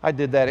 I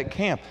did that at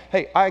camp.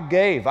 Hey, I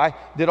gave. I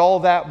did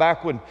all that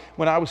back when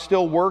I was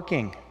still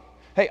working.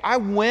 Hey, I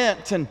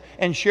went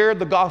and shared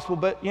the gospel,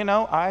 but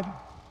I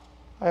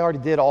already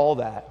did all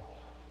that.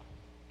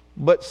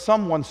 But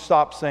someone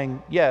stopped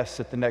saying yes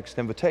at the next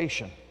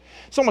invitation.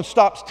 Someone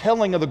stops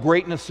telling of the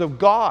greatness of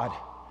God.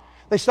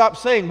 They stopped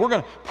saying, we're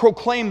going to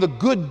proclaim the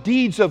good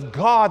deeds of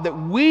God that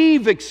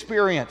we've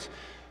experienced.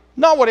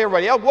 Not what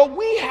everybody else, what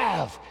we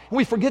have. And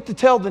we forget to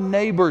tell the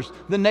neighbors,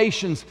 the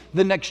nations,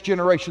 the next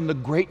generation, the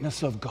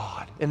greatness of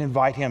God and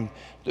invite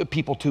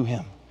people to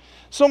Him.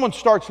 Someone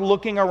starts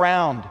looking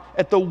around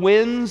at the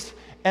winds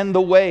and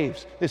the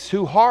waves. It's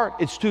too hard.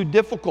 It's too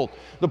difficult.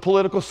 The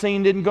political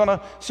scene isn't going to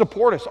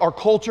support us. Our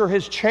culture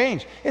has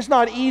changed. It's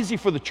not easy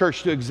for the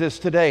church to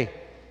exist today.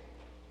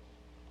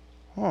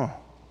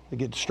 They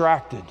get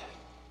distracted.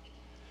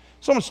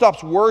 Someone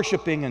stops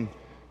worshiping and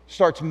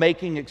starts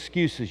making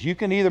excuses. You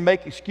can either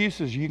make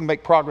excuses or you can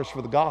make progress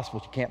for the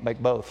gospel. You can't make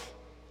both.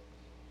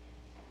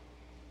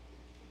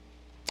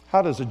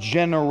 How does a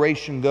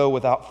generation go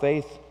without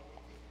faith?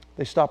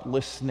 They stop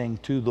listening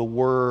to the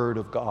Word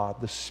of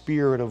God, the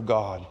Spirit of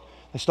God.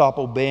 They stop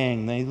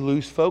obeying. They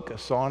lose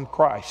focus on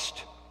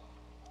Christ.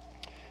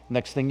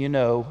 Next thing you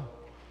know,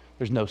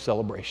 there's no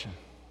celebration.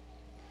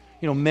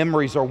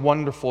 Memories are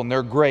wonderful and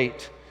they're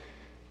great.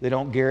 They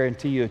don't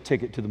guarantee you a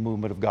ticket to the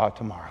movement of God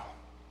tomorrow.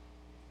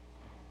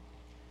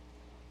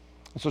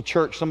 And so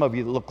church, some of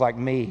you that look like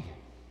me,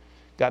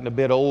 gotten a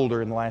bit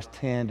older in the last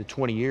 10 to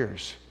 20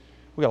 years.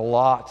 We got a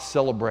lot to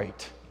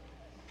celebrate.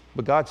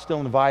 But God's still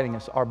inviting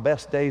us. Our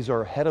best days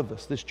are ahead of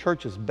us. This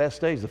church's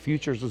best days, the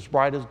future is as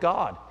bright as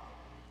God.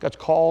 God's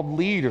called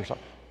leaders, a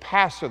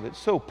pastor that's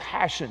so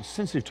passionate,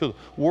 sensitive to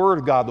the Word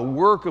of God, the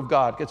work of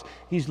God.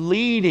 He's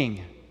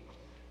leading.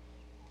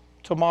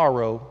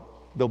 Tomorrow,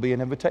 there'll be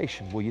an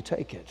invitation. Will you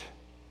take it?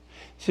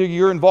 So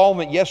your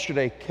involvement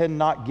yesterday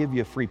cannot give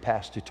you a free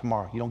pass to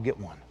tomorrow. You don't get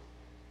one.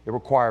 It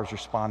requires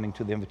responding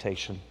to the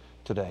invitation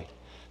today.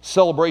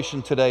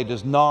 Celebration today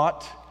does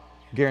not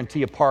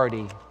guarantee a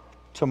party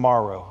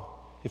tomorrow.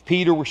 If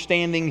Peter were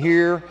standing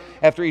here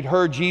after he'd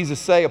heard Jesus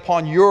say,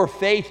 upon your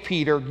faith,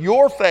 Peter,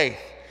 your faith,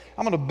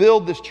 I'm going to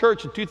build this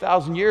church in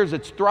 2,000 years.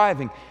 It's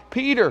thriving.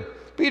 Peter,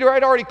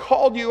 I'd already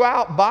called you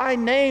out by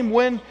name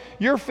when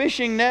your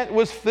fishing net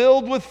was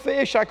filled with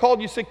fish. I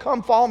called you, said,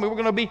 come follow me. We're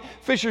going to be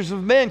fishers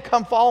of men.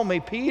 Come follow me.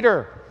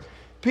 Peter,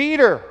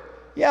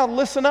 yeah,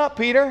 listen up,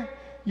 Peter.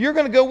 You're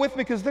going to go with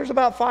me because there's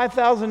about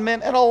 5,000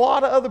 men and a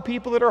lot of other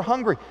people that are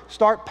hungry.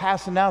 Start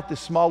passing out this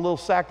small little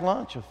sack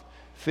lunch of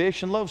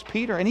fish and loaves.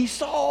 Peter, and he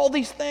saw all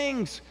these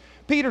things.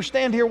 Peter,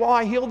 stand here while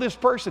I heal this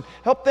person.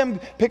 Help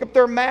them pick up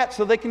their mat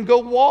so they can go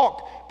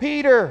walk.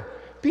 Peter,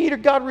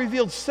 God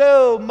revealed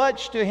so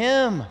much to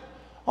him.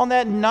 On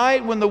that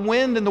night when the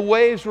wind and the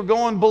waves were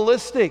going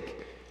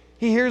ballistic,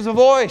 he hears a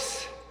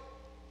voice.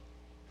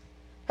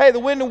 Hey, the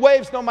wind and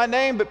waves know my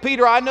name, but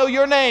Peter, I know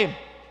your name.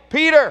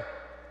 Peter,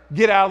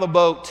 get out of the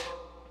boat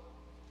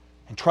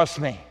and trust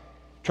me.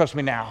 Trust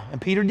me now. And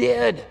Peter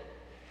did.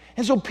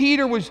 And so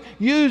Peter was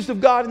used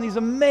of God in these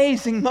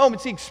amazing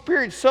moments. He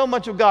experienced so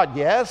much of God.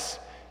 Yes,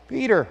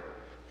 Peter,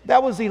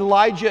 that was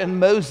Elijah and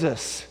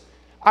Moses.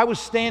 I was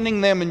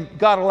standing them and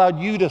God allowed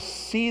you to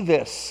see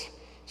this.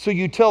 So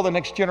you tell the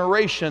next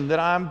generation that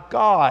I'm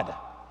God.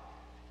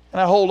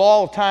 And I hold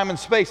all of time and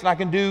space and I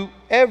can do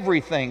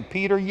everything.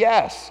 Peter,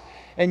 yes.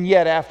 And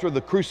yet after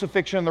the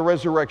crucifixion and the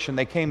resurrection,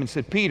 they came and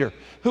said, Peter,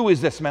 who is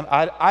this man?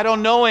 I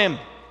don't know him.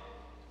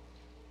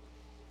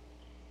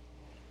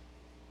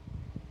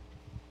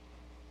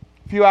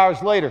 A few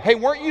hours later, hey,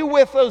 weren't you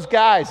with those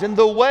guys in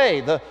the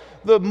way,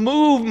 the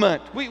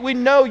movement? We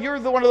know you're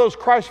one of those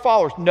Christ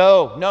followers.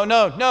 No.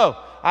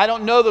 I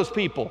don't know those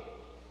people.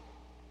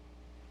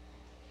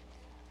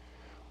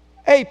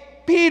 Hey,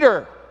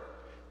 Peter,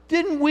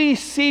 didn't we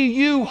see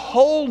you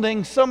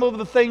holding some of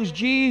the things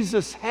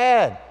Jesus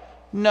had?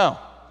 No,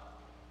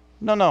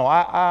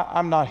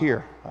 I'm not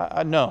here.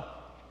 No.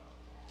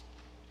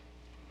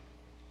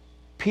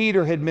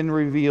 Peter had been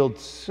revealed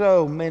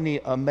so many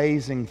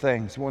amazing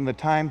things. When the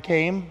time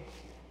came,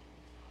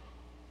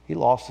 he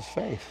lost his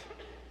faith.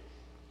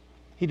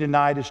 He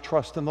denied his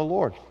trust in the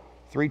Lord.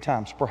 3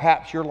 times.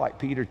 Perhaps you're like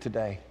Peter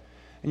today,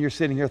 and you're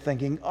sitting here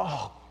thinking,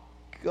 oh,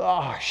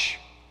 gosh,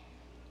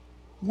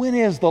 when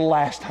is the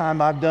last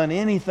time I've done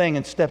anything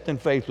and stepped in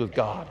faith with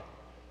God?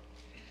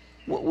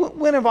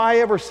 When have I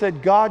ever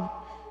said, God,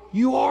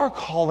 you are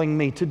calling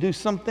me to do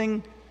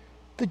something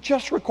that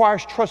just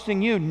requires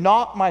trusting you,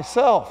 not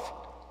myself?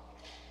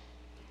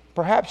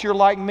 Perhaps you're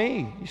like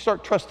me. You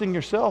start trusting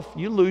yourself,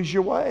 you lose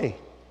your way.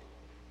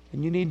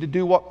 And you need to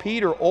do what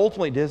Peter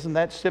ultimately does, and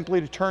that's simply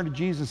to turn to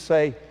Jesus and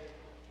say,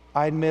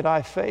 I admit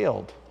I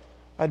failed.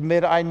 I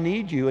admit I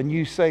need you. And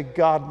you say,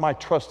 God, my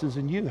trust is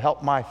in you.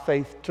 Help my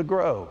faith to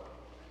grow.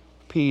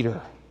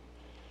 Peter.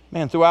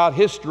 Man, throughout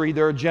history,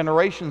 there are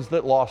generations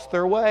that lost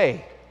their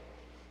way.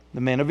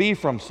 The men of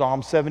Ephraim,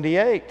 Psalm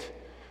 78.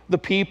 The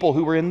people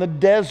who were in the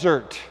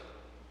desert.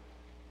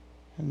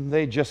 And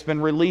they'd just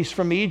been released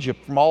from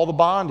Egypt, from all the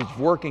bondage,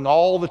 working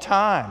all the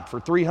time for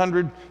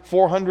 300,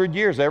 400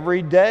 years,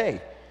 every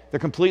day. They're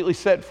completely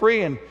set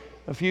free, and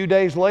a few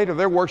days later,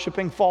 they're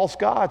worshiping false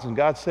gods. And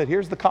God said,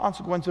 here's the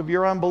consequence of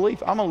your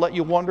unbelief. I'm going to let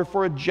you wander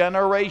for a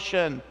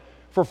generation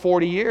for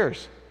 40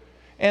 years.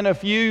 And a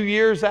few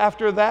years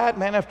after that,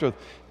 man, after the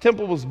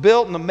temple was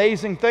built and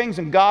amazing things,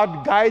 and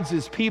God guides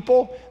his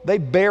people, they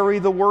bury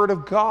the word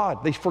of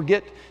God. They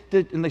forget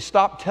and they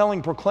stop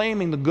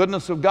proclaiming the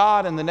goodness of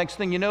God. And the next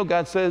thing you know,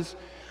 God says,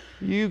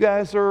 you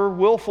guys are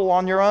willful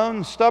on your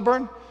own,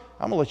 stubborn.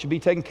 I'm going to let you be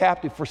taken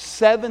captive for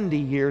 70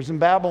 years in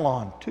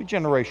Babylon, 2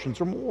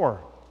 generations or more.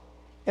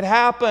 It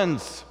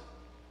happens.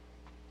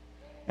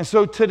 And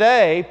so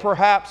today,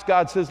 perhaps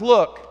God says,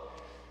 look,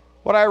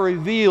 what I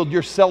revealed,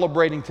 you're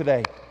celebrating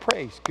today.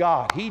 Praise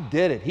God. He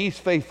did it. He's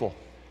faithful.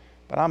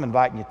 But I'm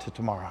inviting you to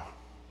tomorrow.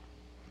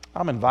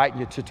 I'm inviting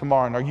you to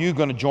tomorrow. And are you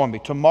going to join me?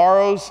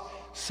 Tomorrow's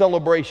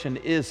celebration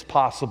is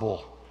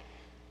possible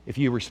if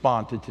you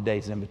respond to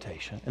today's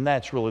invitation. And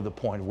that's really the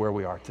point of where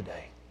we are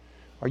today.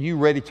 Are you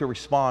ready to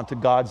respond to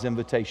God's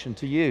invitation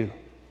to you?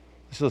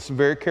 So listen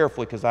very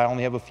carefully, because I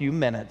only have a few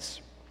minutes.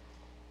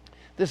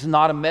 This is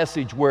not a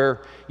message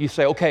where you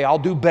say, okay, I'll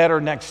do better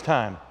next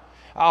time.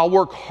 I'll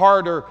work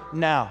harder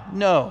now.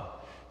 No.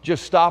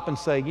 Just stop and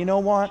say, you know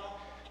what?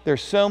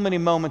 There's so many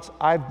moments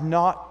I've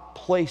not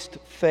placed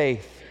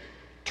faith,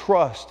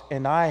 trust,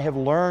 and I have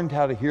learned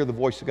how to hear the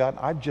voice of God.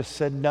 I've just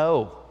said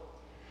no.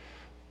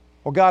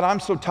 Or God, I'm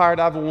so tired,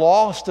 I've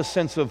lost a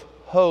sense of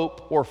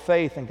hope or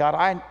faith, and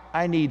God,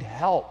 I need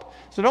help.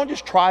 So don't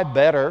just try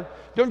better.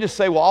 Don't just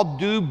say, well, I'll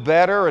do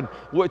better, and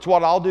it's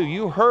what I'll do.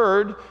 You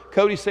heard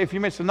Cody say a few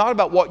minutes, it's not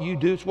about what you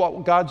do, it's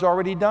what God's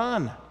already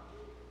done.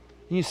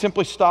 And you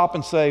simply stop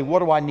and say, what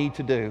do I need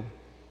to do?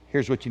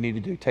 Here's what you need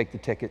to do. Take the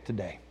ticket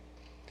today.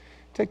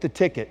 Take the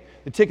ticket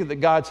that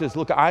God says,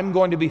 look, I'm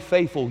going to be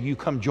faithful. You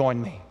come join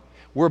me.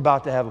 We're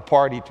about to have a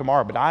party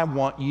tomorrow, but I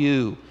want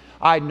you.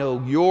 I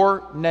know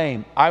your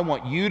name. I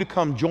want you to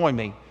come join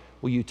me.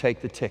 Will you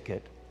take the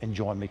ticket and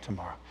join me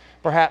tomorrow?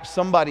 Perhaps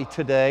somebody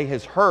today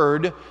has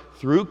heard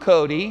through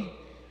Cody,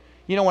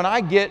 you know, when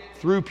I get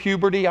through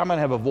puberty, I'm going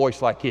to have a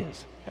voice like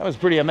his. That was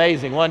pretty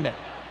amazing, wasn't it?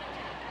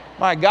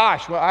 My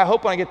gosh, well, I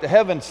hope when I get to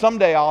heaven,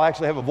 someday I'll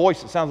actually have a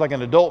voice that sounds like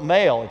an adult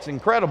male. It's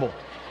incredible.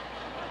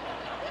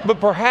 But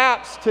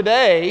perhaps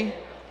today,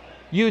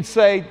 you'd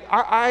say,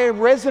 I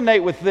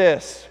resonate with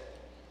this.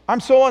 I'm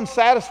so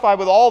unsatisfied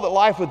with all that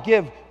life would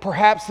give.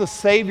 Perhaps the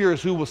Savior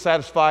is who will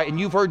satisfy. And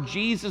you've heard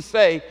Jesus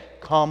say,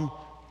 come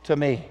to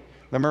me.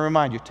 Let me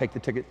remind you, take the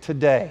ticket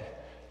today.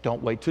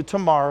 Don't wait till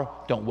tomorrow.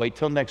 Don't wait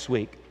till next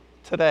week.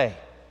 Today.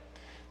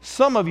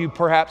 Some of you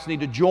perhaps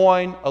need to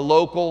join a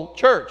local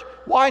church.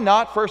 Why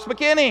not First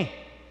McKinney?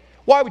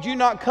 Why would you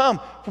not come?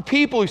 For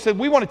people who said,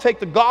 we want to take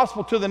the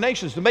gospel to the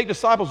nations, to make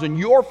disciples in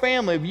your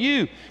family, of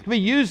you, to be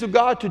used of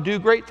God to do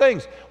great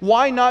things.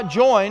 Why not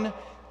join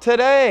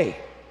today?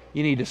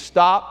 You need to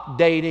stop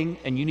dating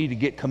and you need to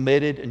get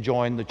committed and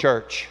join the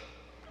church.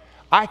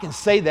 I can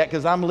say that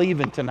because I'm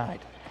leaving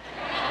tonight.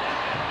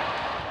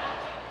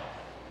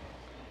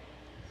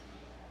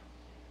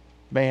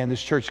 Man,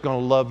 this church is going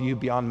to love you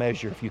beyond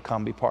measure if you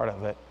come be part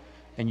of it.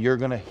 And you're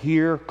going to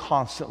hear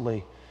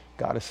constantly,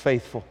 God is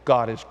faithful,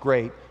 God is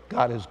great,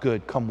 God is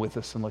good. Come with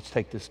us and let's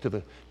take this to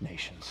the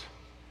nations.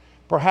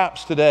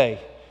 Perhaps today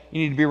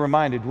you need to be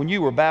reminded, when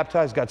you were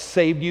baptized, God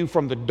saved you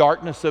from the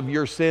darkness of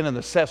your sin and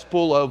the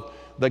cesspool of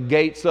the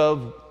gates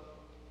of.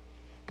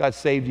 God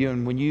saved you,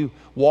 and when you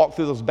walk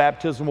through those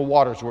baptismal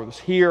waters, whether it's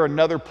here or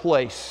another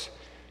place,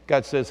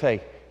 God says,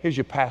 hey, here's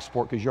your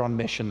passport because you're on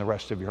mission the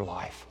rest of your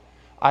life.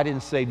 I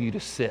didn't save you to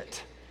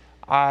sit.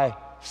 I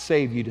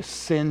saved you to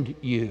send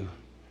you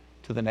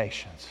to the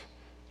nations.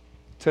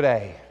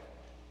 Today,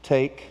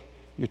 take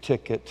your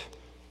ticket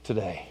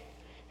today.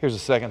 Here's the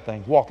second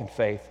thing, walk in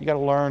faith. You got to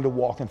learn to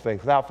walk in faith.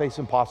 Without faith, it's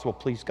impossible to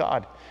please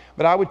God.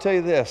 But I would tell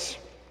you this,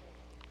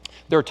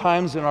 there are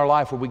times in our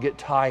life where we get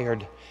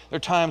tired. There are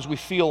times we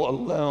feel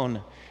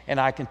alone, and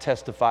I can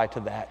testify to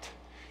that.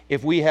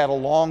 If we had a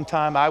long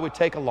time, I would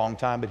take a long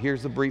time, but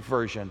here's the brief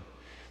version.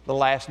 The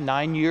last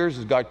 9 years,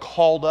 as God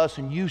called us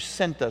and you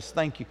sent us,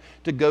 thank you,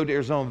 to go to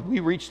Arizona,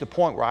 we reached a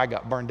point where I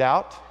got burned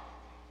out,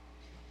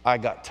 I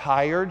got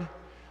tired,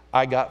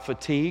 I got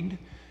fatigued.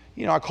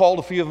 I called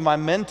a few of my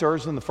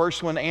mentors, and the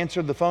first one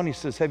answered the phone. He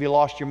says, "Have you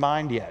lost your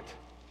mind yet?"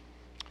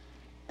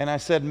 And I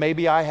said,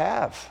 "Maybe I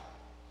have."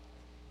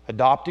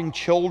 Adopting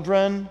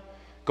children,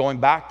 going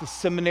back to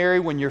seminary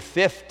when you're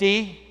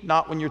 50,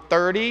 not when you're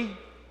 30,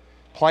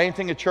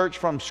 planting a church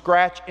from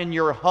scratch in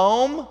your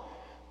home,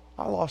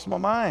 I lost my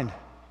mind.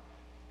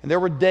 And there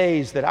were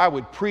days that I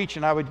would preach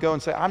and I would go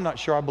and say, "I'm not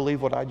sure I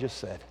believe what I just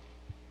said."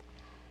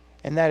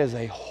 And that is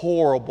a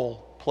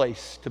horrible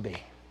place to be.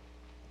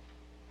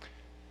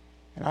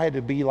 And I had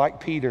to be like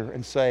Peter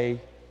and say,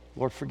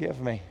 "Lord, forgive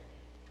me.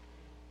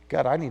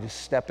 God, I need to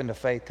step into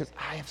faith because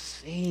I have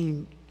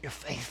seen your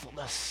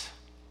faithfulness.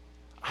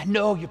 I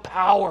know your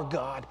power,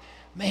 God.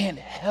 Man,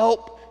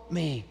 help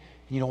me."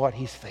 And you know what?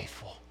 He's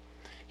faithful.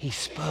 He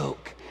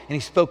spoke, and he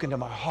spoke into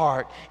my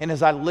heart. And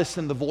as I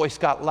listened, the voice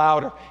got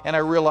louder, and I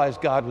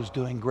realized God was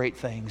doing great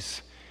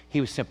things.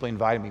 He was simply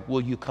inviting me,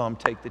 "Will you come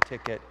take the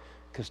ticket?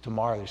 Because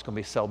tomorrow there's going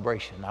to be a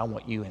celebration, and I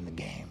want you in the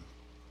game."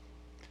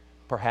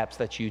 Perhaps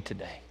that's you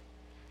today.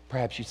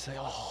 Perhaps you'd say,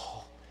 I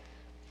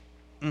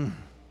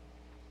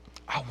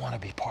want to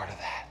be part of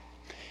that.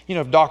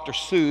 If Dr.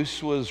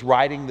 Suess was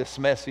writing this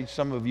message,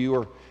 some of you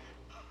are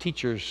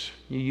teachers,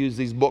 you use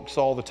these books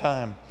all the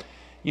time.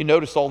 You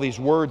notice all these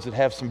words that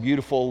have some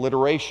beautiful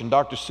alliteration.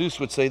 Dr. Suess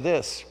would say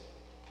this: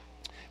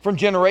 "From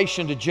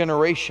generation to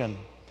generation,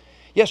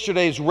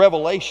 yesterday's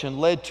revelation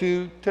led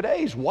to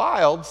today's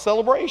wild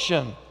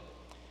celebration.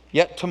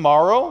 Yet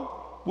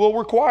tomorrow will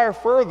require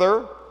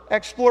further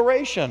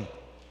exploration.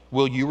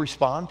 Will you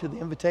respond to the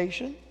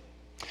invitation?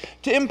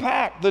 To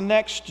impact the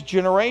next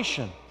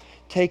generation,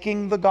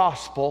 taking the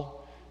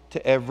gospel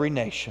to every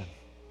nation."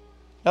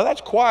 Now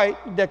that's quite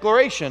a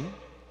declaration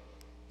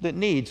that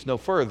needs no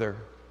further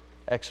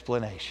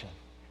explanation.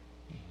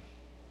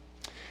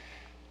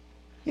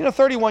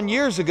 31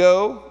 years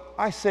ago,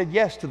 I said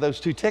yes to those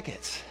 2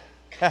 tickets.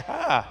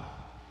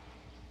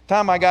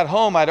 Time I got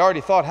home, I'd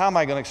already thought, how am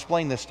I going to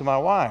explain this to my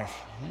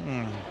wife?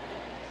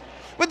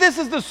 But this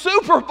is the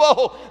Super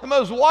Bowl, the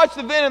most watched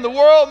event in the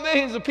world,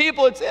 millions of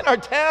people. It's in our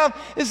town.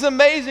 It's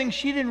amazing.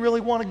 She didn't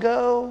really want to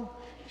go.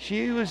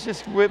 She was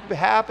just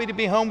happy to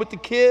be home with the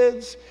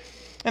kids.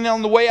 And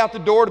on the way out the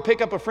door to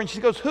pick up a friend, she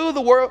goes,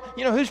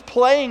 who's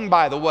playing,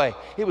 by the way?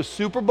 It was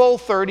Super Bowl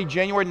 30,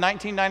 January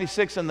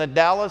 1996, and the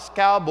Dallas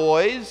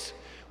Cowboys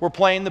were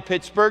playing the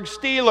Pittsburgh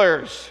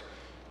Steelers.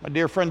 My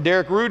dear friend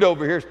Derek Root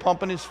over here is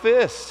pumping his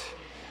fist.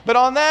 But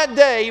on that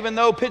day, even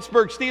though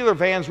Pittsburgh Steelers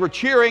fans were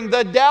cheering,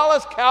 the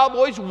Dallas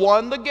Cowboys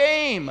won the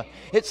game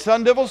at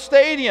Sun Devil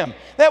Stadium.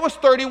 That was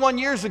 31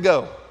 years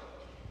ago.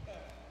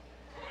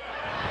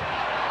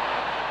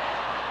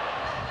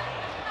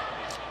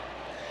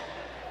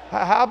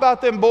 How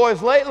about them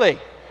boys lately?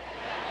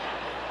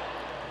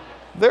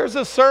 There's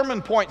a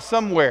sermon point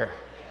somewhere.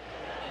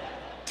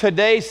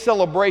 Today's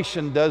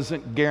celebration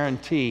doesn't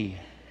guarantee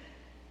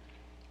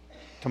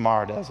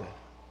tomorrow, does it?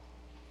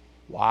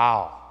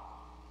 Wow.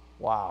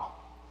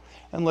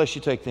 Unless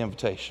you take the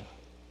invitation.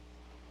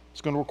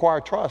 It's going to require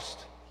trust.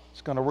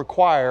 It's going to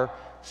require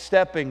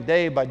stepping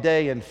day by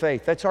day in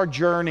faith. That's our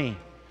journey.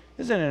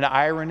 Isn't it an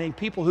irony?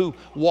 People who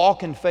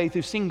walk in faith,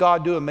 who've seen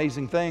God do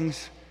amazing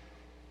things,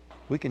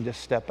 we can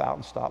just step out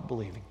and stop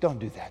believing. Don't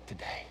do that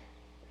today.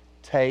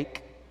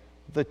 Take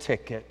the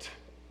ticket,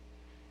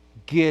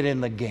 get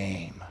in the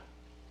game,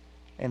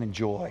 and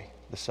enjoy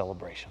the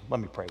celebration. Let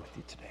me pray with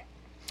you today.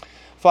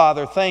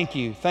 Father, thank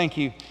you.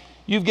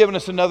 You've given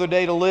us another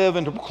day to live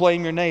and to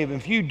proclaim your name.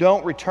 If you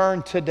don't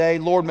return today,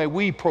 Lord, may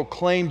we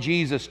proclaim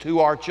Jesus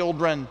to our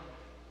children,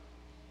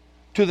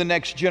 to the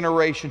next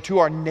generation, to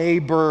our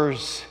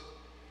neighbors,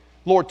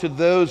 Lord, to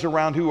those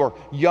around who are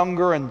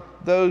younger and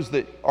those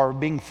that are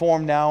being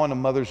formed now in a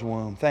mother's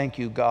womb. Thank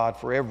you, God,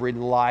 for every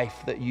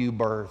life that you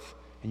birth,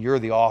 and you're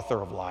the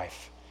author of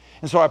life.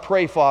 And so I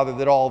pray, Father,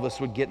 that all of us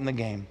would get in the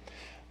game.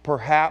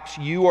 Perhaps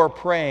you are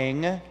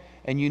praying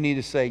and you need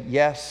to say,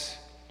 "Yes,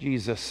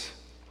 Jesus."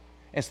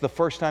 It's the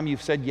first time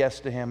you've said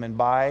yes to him, and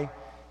by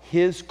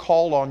his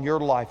call on your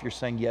life, you're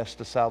saying yes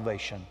to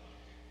salvation.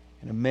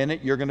 In a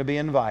minute, you're going to be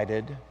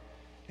invited,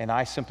 and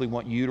I simply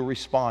want you to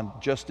respond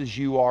just as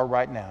you are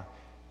right now.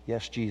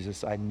 "Yes,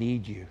 Jesus, I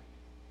need you.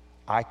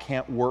 I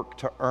can't work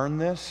to earn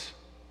this.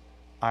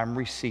 I'm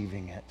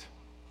receiving it."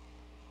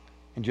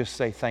 And just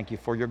say, "Thank you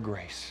for your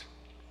grace."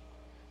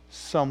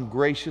 Some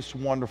gracious,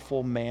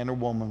 wonderful man or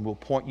woman will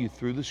point you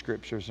through the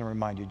scriptures and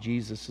remind you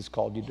Jesus has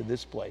called you to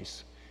this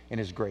place, and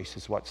his grace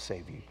is what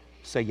saves you.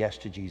 Say yes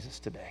to Jesus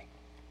today.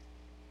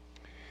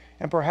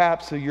 And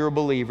perhaps you're a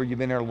believer, you've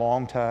been there a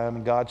long time,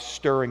 and God's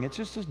stirring. It's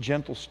just a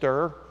gentle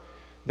stir.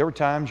 There were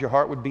times your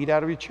heart would beat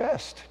out of your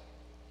chest.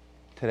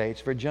 Today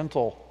it's very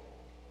gentle.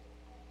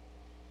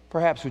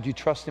 Perhaps would you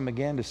trust him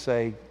again to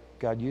say,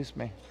 "God, use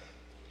me.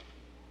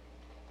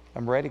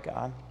 I'm ready,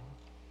 God.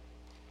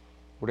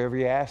 Whatever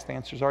you ask, the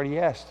answer's already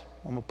yes.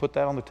 I'm going to put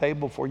that on the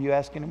table before you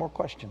ask any more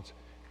questions."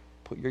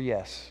 Put your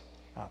yes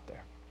out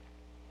there.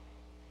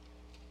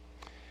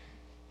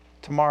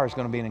 Tomorrow is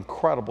going to be an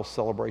incredible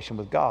celebration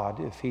with God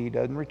if he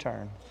doesn't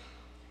return.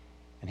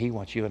 And he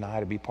wants you and I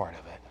to be part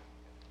of it.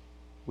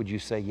 Would you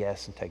say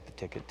yes and take the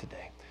ticket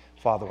today?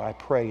 Father, I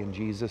pray in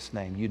Jesus'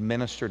 name you'd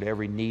minister to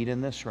every need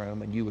in this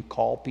room and you would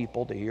call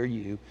people to hear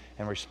you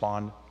and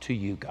respond to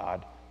you,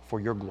 God,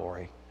 for your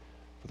glory,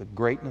 for the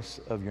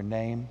greatness of your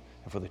name,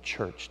 and for the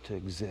church to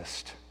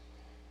exist.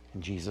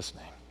 In Jesus'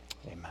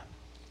 name, amen.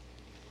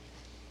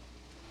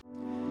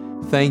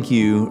 Thank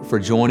you for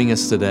joining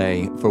us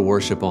today for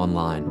Worship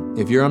Online.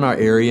 If you're in our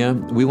area,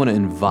 we want to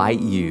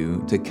invite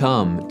you to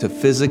come to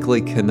physically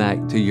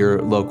connect to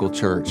your local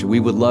church. We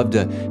would love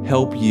to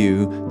help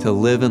you to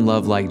live and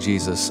love like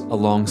Jesus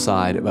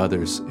alongside of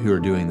others who are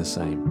doing the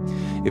same.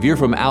 If you're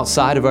from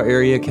outside of our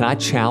area, can I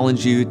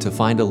challenge you to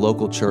find a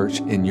local church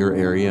in your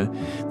area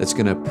that's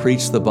going to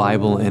preach the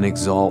Bible and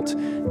exalt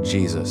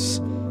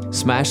Jesus?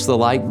 Smash the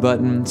like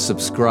button,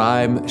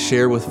 subscribe,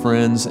 share with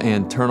friends,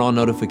 and turn on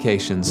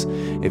notifications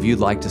if you'd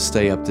like to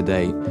stay up to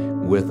date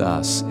with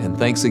us. And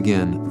thanks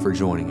again for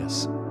joining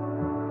us.